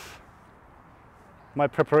if my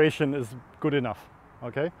preparation is good enough,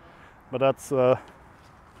 okay? But that's a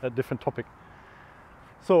different topic.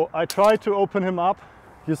 So I try to open him up.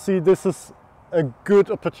 You see, this is a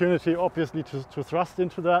good opportunity, obviously, to thrust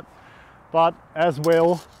into that, but as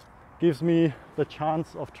well gives me the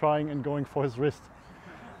chance of trying and going for his wrist.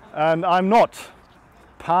 And I'm not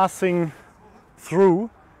passing through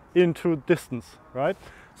into distance, right?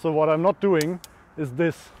 So what I'm not doing is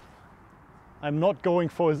this. I'm not going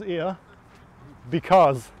for his ear,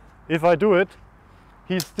 because if I do it,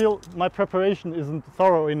 my preparation isn't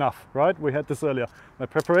thorough enough, right? We had this earlier. My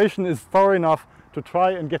preparation is thorough enough to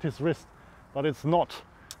try and get his wrist, but it's not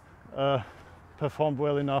performed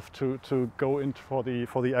well enough to go in for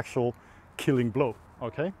the actual killing blow,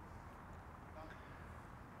 okay?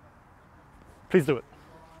 Please do it.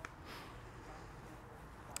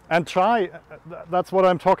 And try, that's what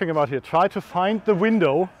I'm talking about here, try to find the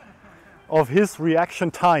window of his reaction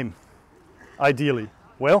time, ideally?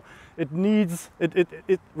 Well, it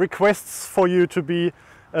requests for you to be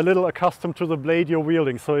a little accustomed to the blade you're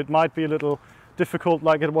wielding, so it might be a little difficult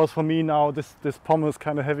like it was for me now. This pommel is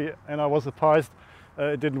kind of heavy and I was surprised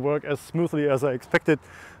it didn't work as smoothly as I expected.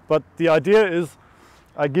 But the idea is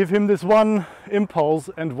I give him this one impulse,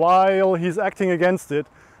 and while he's acting against it,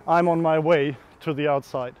 I'm on my way to the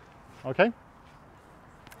outside. Okay?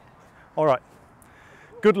 All right.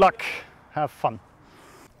 Good luck. Have fun.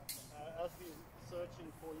 As he's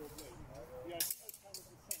searching for your blade, the idea is kind of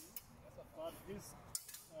the same, but his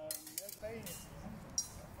blade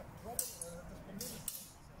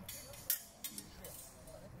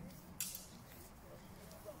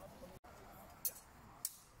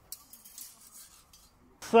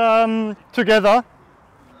together.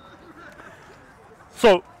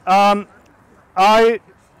 So I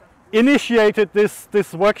initiated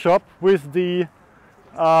this workshop with the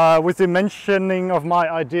mentioning of my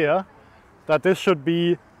idea that this should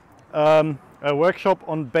be a workshop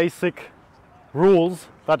on basic rules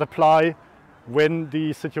that apply when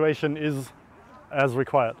the situation is as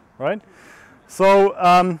required, right?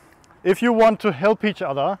 So if you want to help each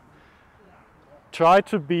other, try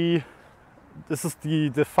to be, this is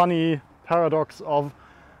the funny paradox of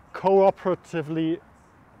cooperatively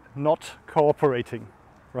not cooperating,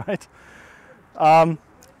 right? I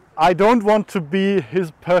don't want to be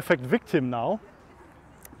his perfect victim now,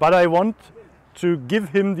 but I want to give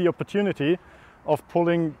him the opportunity of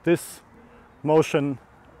pulling this motion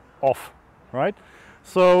off, right?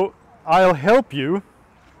 So I'll help you,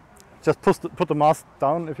 just put the mask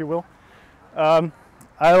down if you will.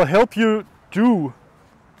 I'll help you do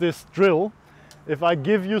this drill if I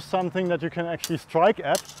give you something that you can actually strike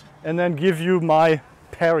at and then give you my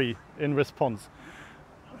parry in response.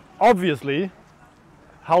 Obviously,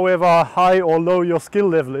 however high or low your skill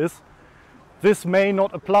level is, this may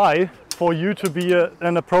not apply for you to be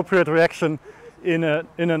an appropriate reaction in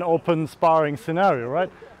an open sparring scenario,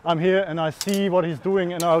 right? I'm here and I see what he's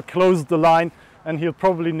doing and I'll close the line and he'll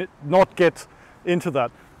probably not get into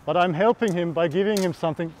that. But I'm helping him by giving him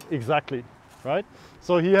something exactly, right?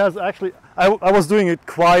 So he has actually, I was doing it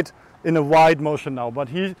quite in a wide motion now, but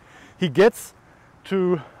he gets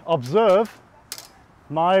to observe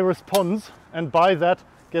my response, and by that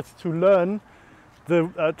gets to learn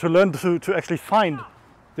to actually find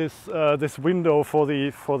this window for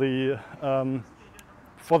the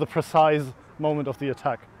precise moment of the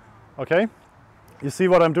attack. Okay, you see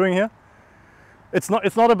what I'm doing here? It's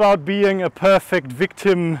not about being a perfect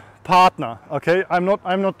victim partner. Okay, I'm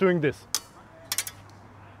not doing this,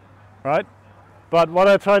 right? But what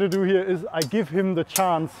I try to do here is I give him the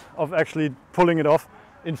chance of actually pulling it off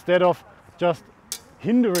instead of just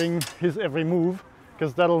hindering his every move,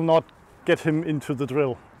 because that'll not get him into the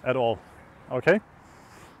drill at all. Okay?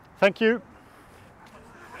 Thank you.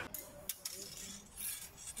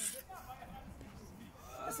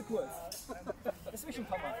 Das ist kurz. Dazwischen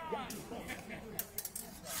kann man.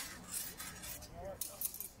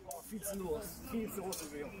 Oh, viel zu los. Viel zu große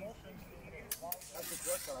Bewegung. Das ist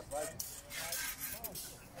größer, das weiß ich.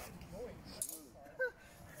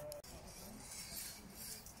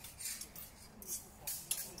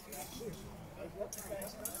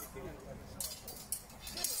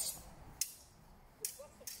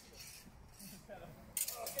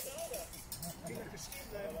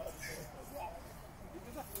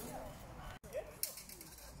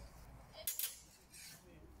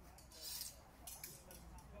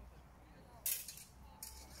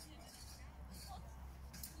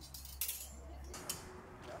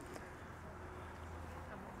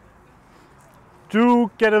 Do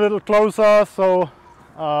get a little closer so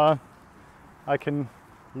I can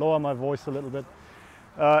lower my voice a little bit.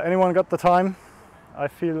 Anyone got the time? I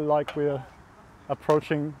feel like we're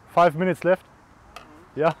approaching 5 minutes left.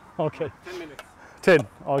 Yeah? Okay. 10 minutes. 10,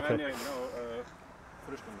 okay. No,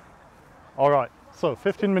 All right, so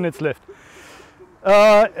 15 minutes left.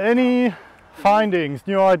 Any findings,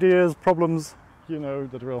 new ideas, problems? You know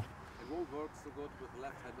the drill. It won't work so good with the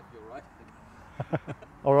left hand if you're right hand.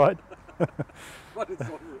 All right. But it's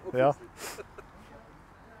obviously. Yeah.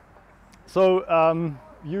 So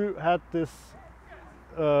you had this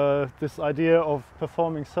idea of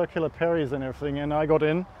performing circular parries and everything, and I got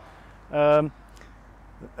in.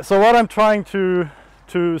 So what I'm trying to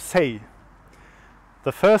say,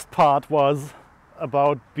 the first part was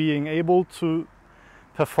about being able to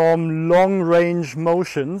perform long range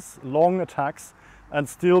motions, long attacks, and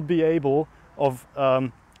still be able to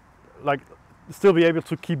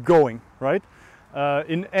keep going, right?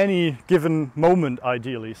 In any given moment,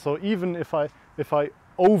 ideally. So even if I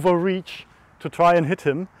overreach to try and hit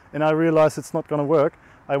him, and I realize it's not going to work,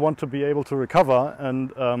 I want to be able to recover,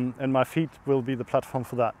 and my feet will be the platform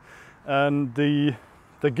for that. And the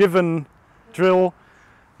given drill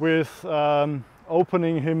with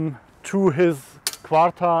opening him to his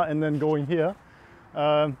quarta and then going here,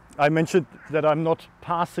 I mentioned that I'm not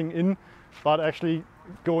passing in, but actually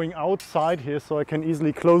going outside here, so I can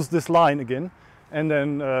easily close this line again and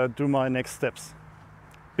then do my next steps.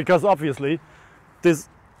 Because obviously this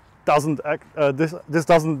doesn't this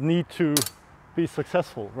doesn't need to be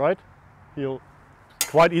successful, right? He'll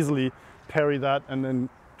quite easily parry that and then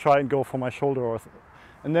try and go for my shoulder,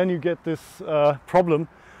 and then you get this problem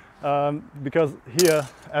because here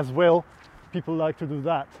as well people like to do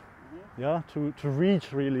that, yeah, to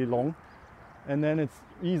reach really long, and then it's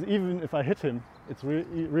easy. Even if I hit him, it's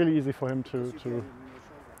really easy for him to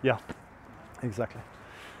yeah, exactly.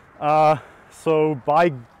 So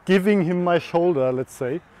by giving him my shoulder, let's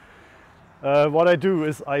say, what I do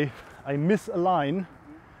is I misalign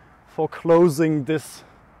for closing this,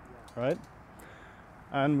 right?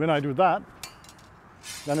 And when I do that,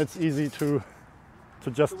 then it's easy to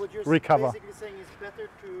just So what you're recover. basically saying is better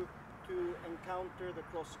to encounter the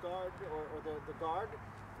cross guard or the guard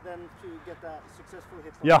than to get a successful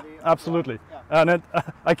hit from Yeah, the absolutely. Yeah. And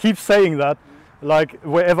I keep saying that, like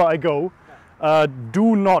wherever I go,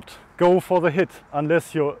 do not go for the hit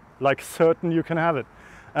unless you're like certain you can have it.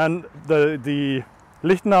 And the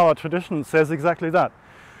Lichtenauer tradition says exactly that.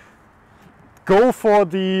 Go for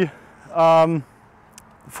the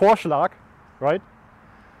Vorschlag, right?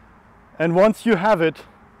 And once you have it,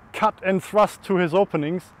 cut and thrust to his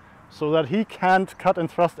openings so that he can't cut and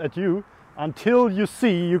thrust at you until you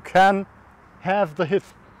see you can have the hit.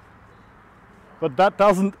 But that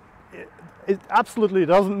doesn't, it absolutely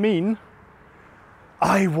doesn't mean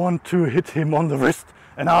I want to hit him on the wrist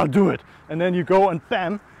and I'll do it. And then you go and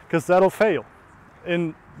bam, because that'll fail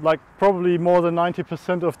in like probably more than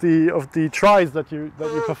 90% of the tries that you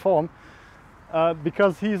perform,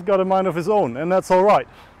 because he's got a mind of his own, and that's all right.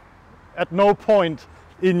 At no point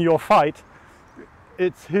in your fight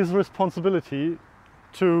it's his responsibility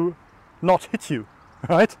to not hit you,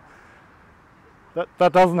 right?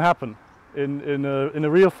 That doesn't happen. In a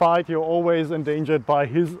real fight, you're always endangered by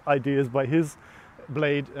his ideas, by his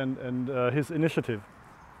blade and his initiative.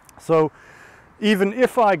 So even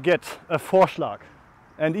if I get a Vorschlag,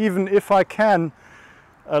 and even if I can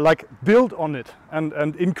like build on it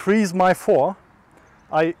and increase my fore,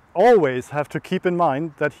 I always have to keep in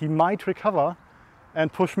mind that he might recover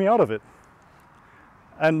and push me out of it.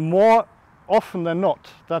 And more often than not,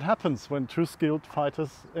 that happens when two skilled fighters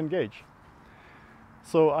engage.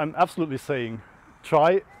 So I'm absolutely saying,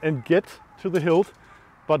 try and get to the hilt,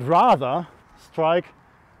 but rather strike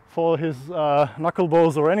for his knuckle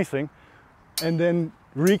bows or anything, and then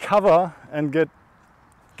recover and get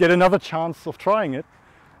another chance of trying it,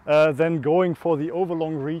 than going for the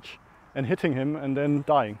overlong reach and hitting him and then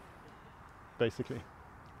dying, basically,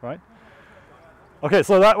 right? Okay,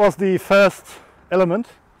 so that was the first element.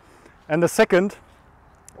 And the second,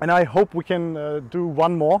 and I hope we can do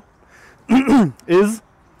one more, is,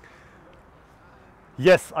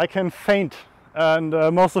 yes, I can feint, and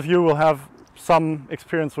most of you will have some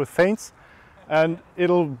experience with feints, and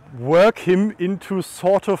it'll work him into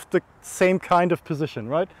sort of the same kind of position,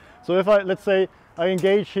 right? So if let's say I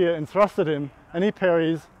engage here and thrust at him and he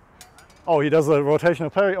parries, oh, he does a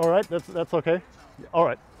rotational parry, all right, that's okay. All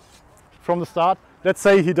right, from the start, let's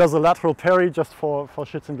say he does a lateral parry just for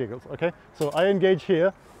shits and giggles, okay? So I engage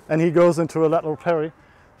here and he goes into a lateral parry,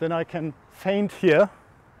 then I can feint here,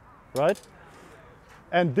 right?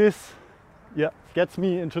 And this, yeah, gets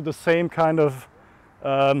me into the same kind of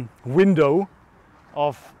window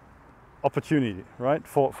of opportunity, right,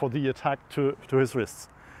 for the attack to his wrists.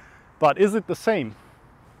 But is it the same?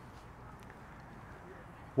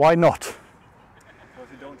 Why not?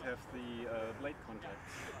 Because you don't have the blade contact.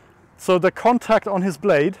 So the contact on his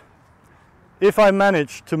blade, if I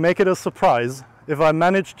manage to make it a surprise, if I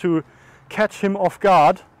manage to catch him off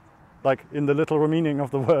guard, like in the literal meaning of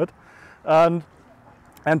the word,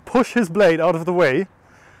 and push his blade out of the way,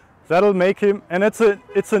 that'll make him, and it's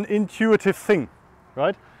an intuitive thing,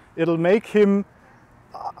 right? It'll make him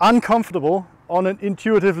uncomfortable on an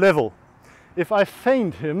intuitive level. If I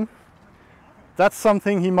feint him, that's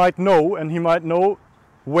something he might know, and he might know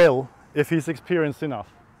well if he's experienced enough.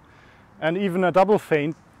 And even a double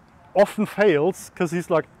feint often fails because he's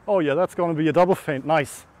like, oh yeah, that's going to be a double feint,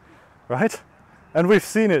 nice, right? And we've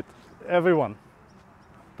seen it, everyone,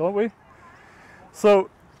 don't we? So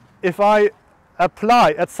if I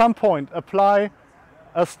at some point apply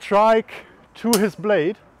a strike to his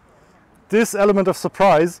blade, this element of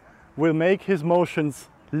surprise will make his motions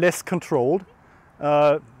less controlled,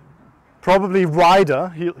 probably wider.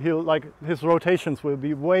 He'll like his rotations will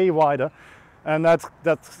be way wider, and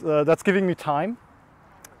that's giving me time,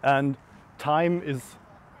 and time is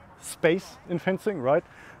space in fencing, right?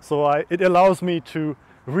 So it allows me to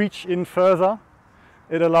reach in further.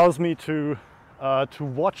 It allows me to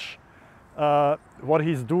watch what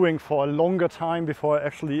he's doing for a longer time before I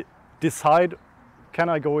actually decide can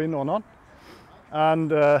I go in or not.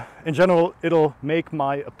 And in general, it'll make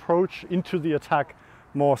my approach into the attack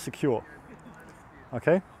more secure.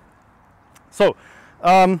 Okay. So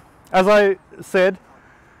as I said,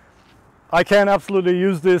 I can absolutely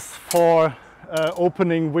use this for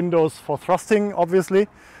opening windows for thrusting, obviously,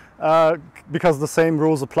 because the same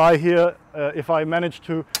rules apply here. If I manage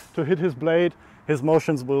to hit his blade, his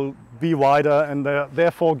motions will be wider and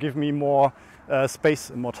therefore give me more space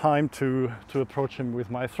and more time to approach him with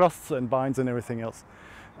my thrusts and binds and everything else.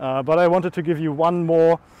 But I wanted to give you one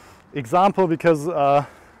more example because I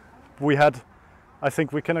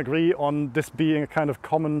think we can agree on this being a kind of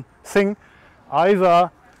common thing. Either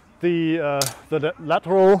the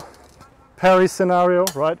lateral parry scenario,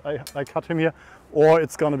 right? I cut him here, or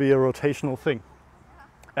it's going to be a rotational thing.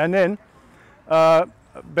 And then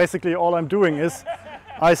basically all I'm doing is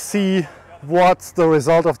I see what's the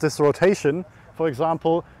result of this rotation. For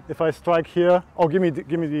example, if I strike here, oh, give me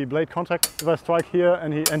the blade contact. If I strike here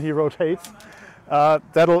and he rotates,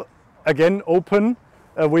 that'll again open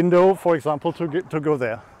a window, for example, to go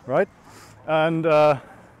there, right? And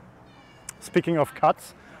speaking of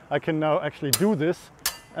cuts, I can now actually do this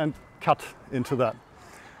and cut into that.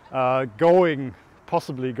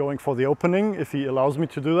 Possibly going for the opening if he allows me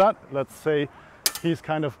to do that. Let's say he's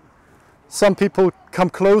kind of, some people come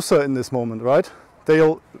closer in this moment, right?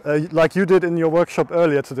 They'll, like you did in your workshop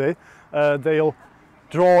earlier today, they'll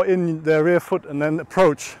draw in their rear foot and then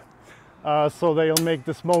approach. So they'll make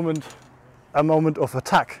this moment a moment of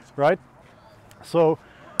attack, right? So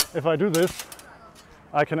if I do this,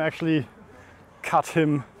 I can actually cut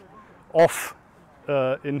him off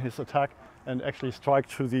in his attack and actually strike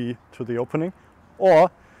to the opening.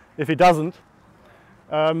 Or if he doesn't,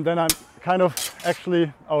 then I'm kind of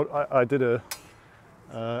actually, oh, I did an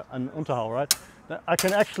Unterhau, right? I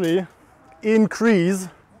can actually increase,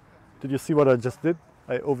 did you see what I just did?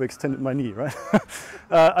 I overextended my knee, right?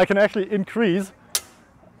 I can actually increase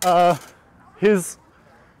his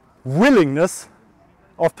willingness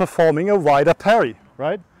of performing a wider parry,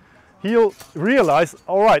 right? He'll realize,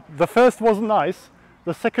 all right, the first was nice,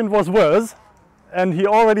 the second was worse, and he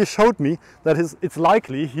already showed me that it's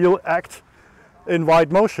likely he'll act in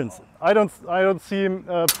wide motions. I don't see him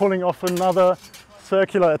pulling off another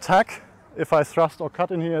circular attack. If I thrust or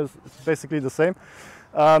cut in here, it's basically the same.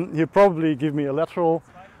 He'll probably give me a lateral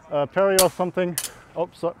parry or something. Oh,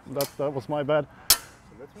 so that was my bad.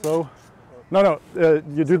 So, no,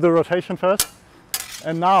 you do the rotation first,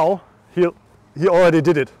 and now he already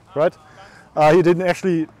did it, right? He didn't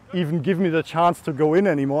actually even give me the chance to go in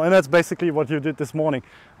anymore, and that's basically what you did this morning.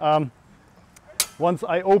 Once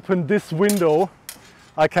I open this window,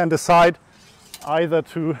 I can decide either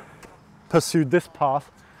to pursue this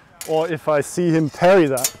path, or if I see him parry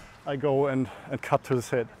that, I go and cut to his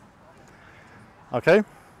head. Okay?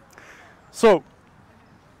 So,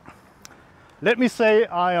 let me say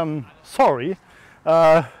I am sorry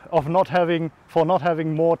for not having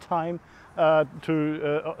more time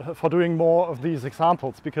for doing more of these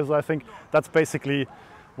examples, because I think that's basically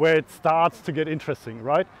where it starts to get interesting,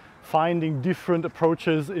 right? Finding different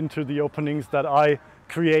approaches into the openings that I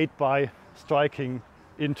create by striking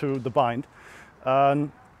into the bind.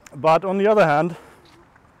 But on the other hand,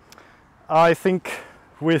 I think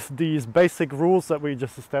with these basic rules that we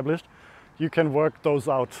just established, you can work those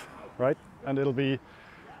out, right? And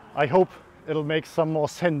I hope it'll make some more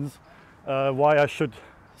sense why I should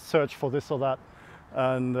search for this or that,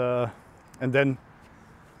 and then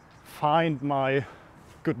find my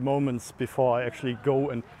good moments before I actually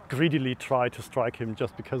go and greedily try to strike him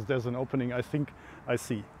just because there's an opening I think I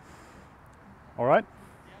see. All right?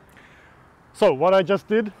 So what I just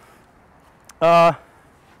did,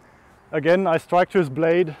 again, I strike to his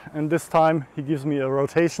blade, and this time he gives me a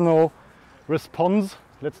rotational response.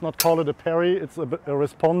 Let's not call it a parry, it's a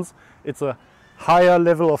response. It's a higher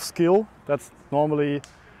level of skill that's normally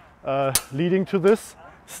leading to this.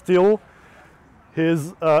 Still,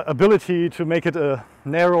 his ability to make it a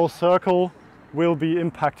narrow circle will be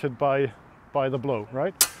impacted by the blow,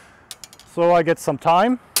 right? So I get some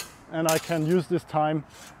time, and I can use this time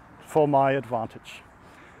for my advantage.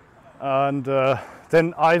 And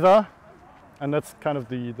then either, and that's kind of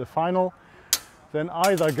the final, then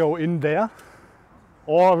either go in there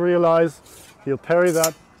or realize he'll parry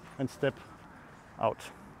that and step out.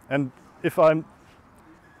 And if I'm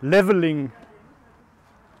leveling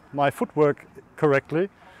my footwork correctly,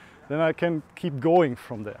 then I can keep going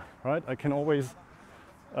from there, right? I can always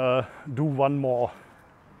do one more.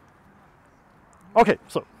 Okay,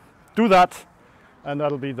 so do that, and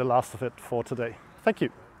that'll be the last of it for today. Thank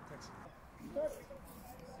you.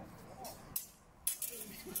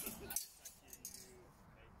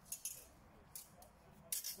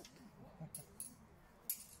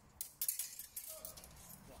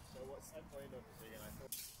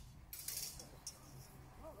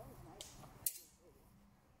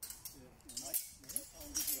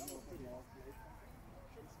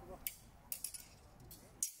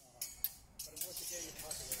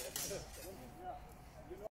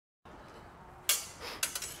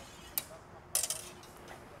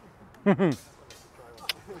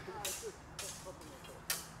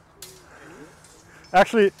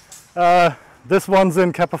 Actually, this one's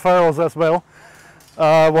in Capaferros as well.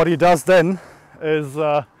 What he does then is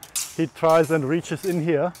he tries and reaches in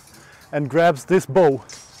here and grabs this bow,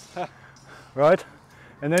 right?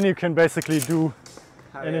 And then you can basically do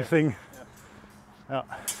anything. Yeah.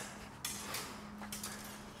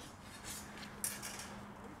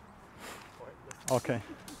 Okay.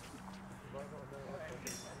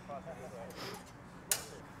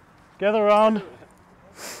 Gather around.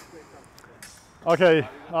 Okay,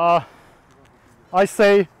 I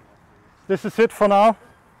say this is it for now.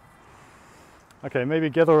 Okay, maybe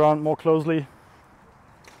gather around more closely.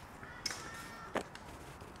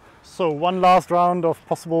 So one last round of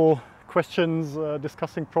possible questions,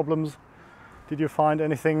 discussing problems. Did you find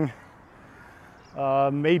anything,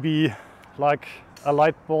 maybe like a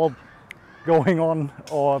light bulb going on,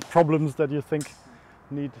 or problems that you think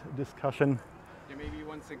need discussion? Yeah, maybe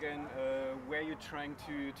once again, where you're trying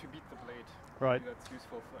to beat the blade. Right. That's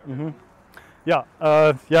useful for everyone. Yeah,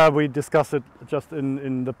 yeah, we discussed it just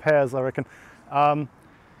in the pairs, I reckon.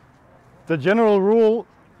 The general rule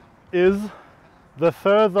is the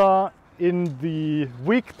further in the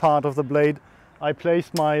weak part of the blade I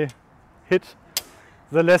place my hit,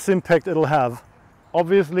 the less impact it'll have.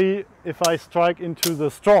 Obviously, if I strike into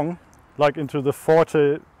the strong, like into the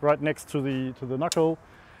forte right next to the knuckle,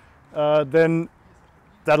 then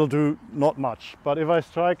that'll do not much. But if I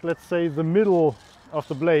strike, let's say, the middle of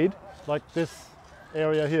the blade, like this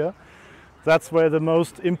area here, that's where the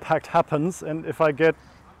most impact happens. And if I get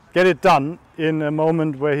it done in a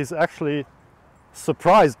moment where he's actually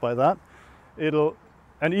surprised by that,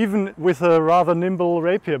 and even with a rather nimble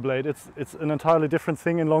rapier blade, it's an entirely different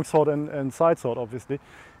thing in longsword and sidesword, obviously.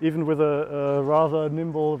 Even with a rather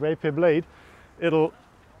nimble rapier blade, it'll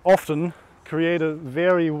often create a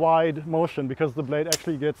very wide motion because the blade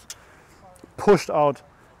actually gets pushed out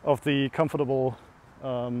of the comfortable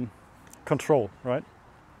control, right?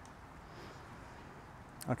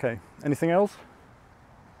 Okay, anything else?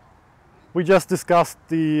 We just discussed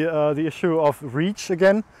the issue of reach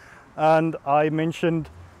again, and I mentioned,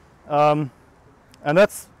 and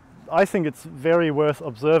I think it's very worth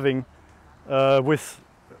observing with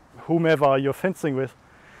whomever you're fencing with.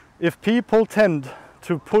 If people tend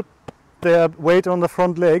to put their weight on the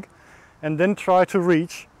front leg and then try to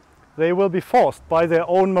reach, they will be forced by their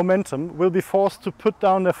own momentum, will be forced to put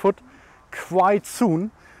down their foot quite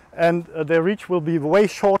soon, and their reach will be way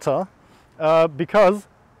shorter because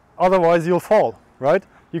otherwise you'll fall, right?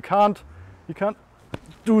 You can't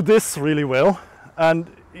do this really well, and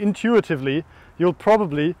intuitively you'll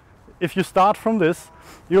probably, if you start from this,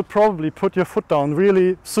 you'll probably put your foot down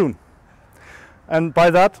really soon, and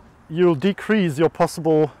by that you'll decrease your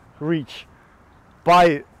possible reach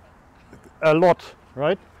by a lot,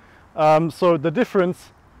 right? So the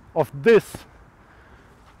difference of this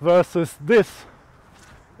versus this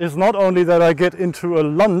is not only that I get into a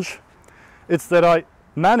lunge, it's that I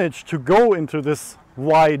manage to go into this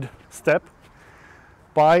wide step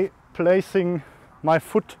by placing my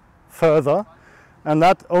foot further, and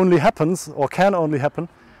that only happens, or can only happen,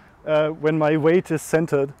 when my weight is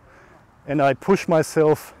centered and I push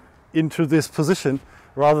myself into this position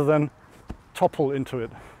rather than topple into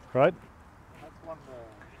it, right? That's one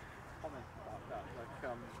comment about that.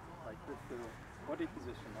 Like with the body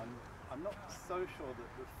position, I'm not so sure that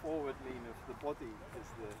the forward lean of the body is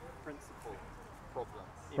the principal problem.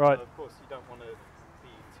 Even Right. though, of course, you don't want to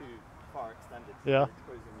be too far extended, so Yeah. you're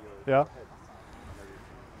exposing your Yeah. head and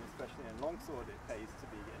everything. And especially in longsword, it pays to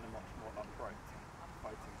be in a much more upright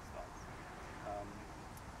fighting stance.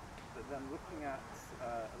 But then looking at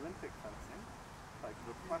Olympic fencing, like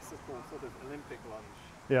the classical sort of Olympic lunge,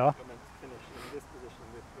 Yeah, you're meant to finish in this position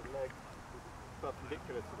with the leg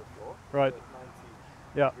perpendicular to the floor, Right. so at 90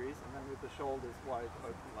 Yeah. degrees, and then with the shoulders wide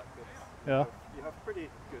open like this. Yeah. You have pretty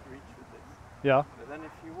good reach with this. Yeah. But then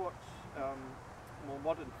if you watch more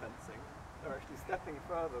modern fencing, they're actually stepping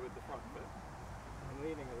further with the front foot and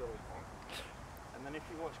leaning a little more. And then if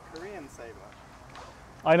you watch Korean saber,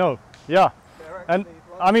 I know. Yeah. they're And,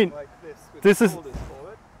 actually I mean, like this with this the is- shoulders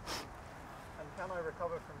forward. And can I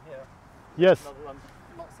recover from here? Yes. Another lunge.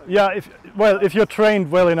 Not so Yeah. If you're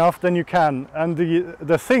trained well enough, then you can. And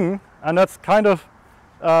the thing, and that's kind of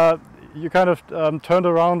you kind of turned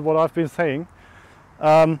around what I've been saying.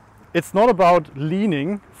 It's not about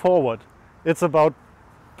leaning forward. It's about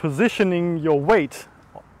positioning your weight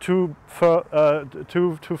too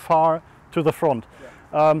far to the front.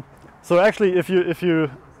 Yeah. So actually, if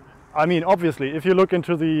you, I mean, obviously, if you look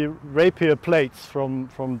into the rapier plates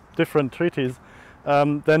from different treaties,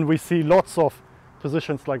 then we see lots of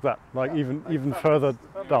positions like that, like even further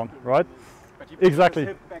down, right? But you push Exactly. his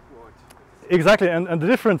hip backward. Exactly, and the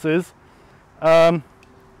difference is the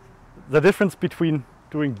difference between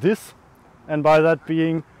doing this and by that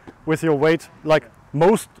being with your weight, like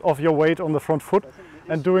most of your weight on the front foot, I think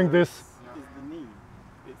the and issue doing is this. the knee.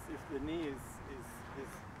 It's if the knee is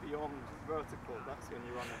beyond vertical, that's when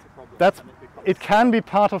you run into problems. And it becomes It can be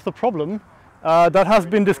part of the problem. That has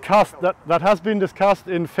been discussed. That has been discussed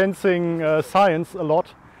in fencing science a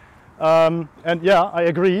lot. And yeah, I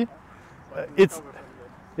agree. It's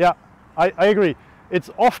yeah, I agree. It's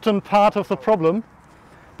often part of the problem,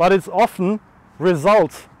 but it's often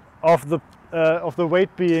result of the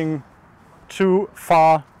weight being too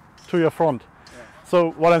far to your front.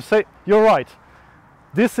 So what I'm saying, you're right.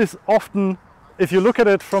 This is often, if you look at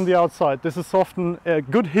it from the outside, this is often a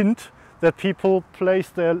good hint that people place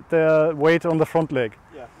their weight on the front leg.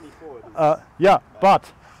 Yeah, knee forward. Yeah,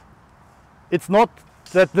 but it's not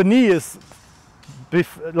that the knee is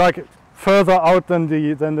like further out than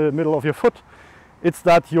the middle of your foot. It's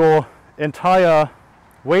that your entire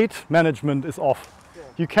weight management is off. Yeah.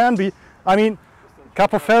 You can be, I mean,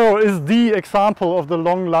 Capoferro is the example of the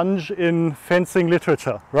long lunge in fencing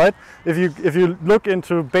literature, right? If you look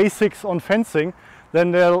into basics on fencing,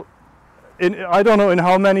 then I don't know in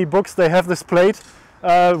how many books they have this plate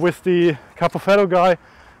with the Capoferro guy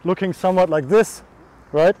looking somewhat like this,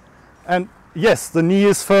 right? And yes, the knee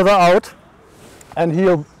is further out, and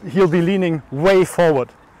he'll be leaning way forward.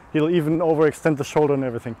 He'll even overextend the shoulder and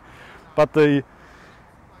everything. But the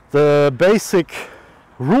basic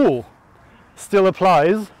rule still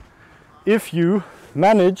applies if you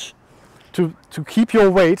manage to keep your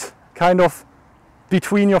weight kind of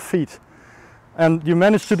between your feet. And you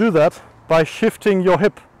manage to do that by shifting your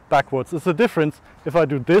hip backwards. It's a difference if I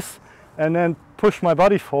do this and then push my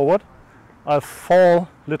body forward, I'll fall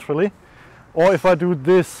literally, or if I do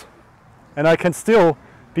this and I can still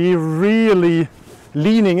be really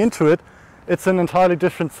leaning into it, it's an entirely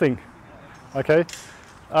different thing. Okay?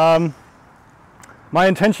 My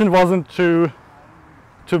intention wasn't to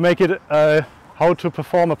make it how to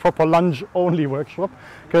perform a proper lunge only workshop,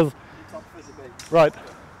 because right.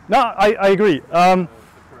 No, I agree.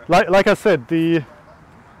 Like I said, the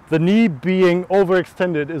knee being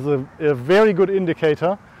overextended is a very good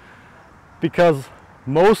indicator, because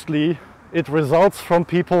mostly it results from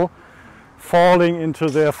people falling into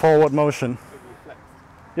their forward motion.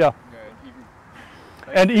 Yeah.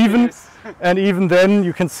 And even then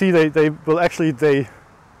you can see they will actually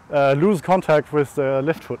lose contact with the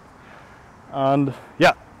left foot. And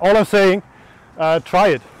yeah, all I'm saying, try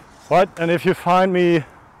it, right? And if you find me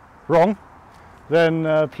wrong,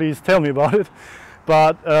 then please tell me about it.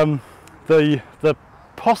 But the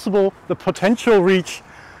potential reach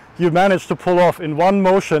you manage to pull off in one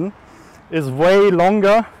motion is way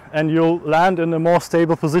longer, and you'll land in a more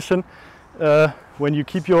stable position when you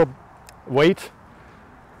keep your weight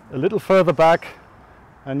a little further back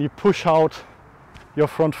and you push out your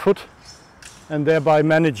front foot and thereby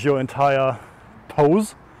manage your entire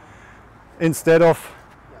pose instead of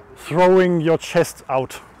throwing your chest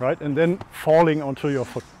out, right, and then falling onto your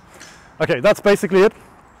foot. Okay, that's basically it.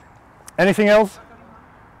 Anything else?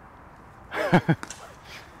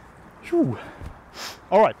 Phew.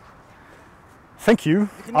 All right. Thank you.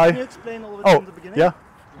 Can you explain all of it from the beginning? Yeah.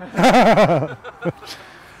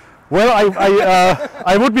 Well,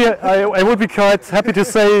 I would be quite happy to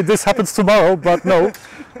say this happens tomorrow, but no,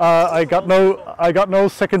 I got no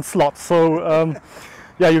second slot. So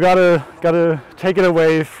yeah, you gotta take it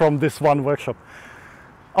away from this one workshop.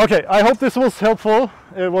 Okay, I hope this was helpful.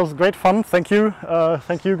 It was great fun. Thank you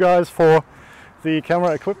guys for the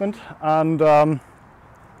camera equipment, and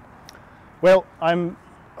well,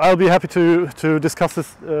 I'll be happy to discuss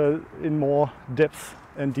this in more depth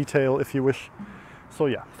and detail if you wish. So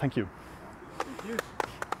yeah, thank you. Thank you.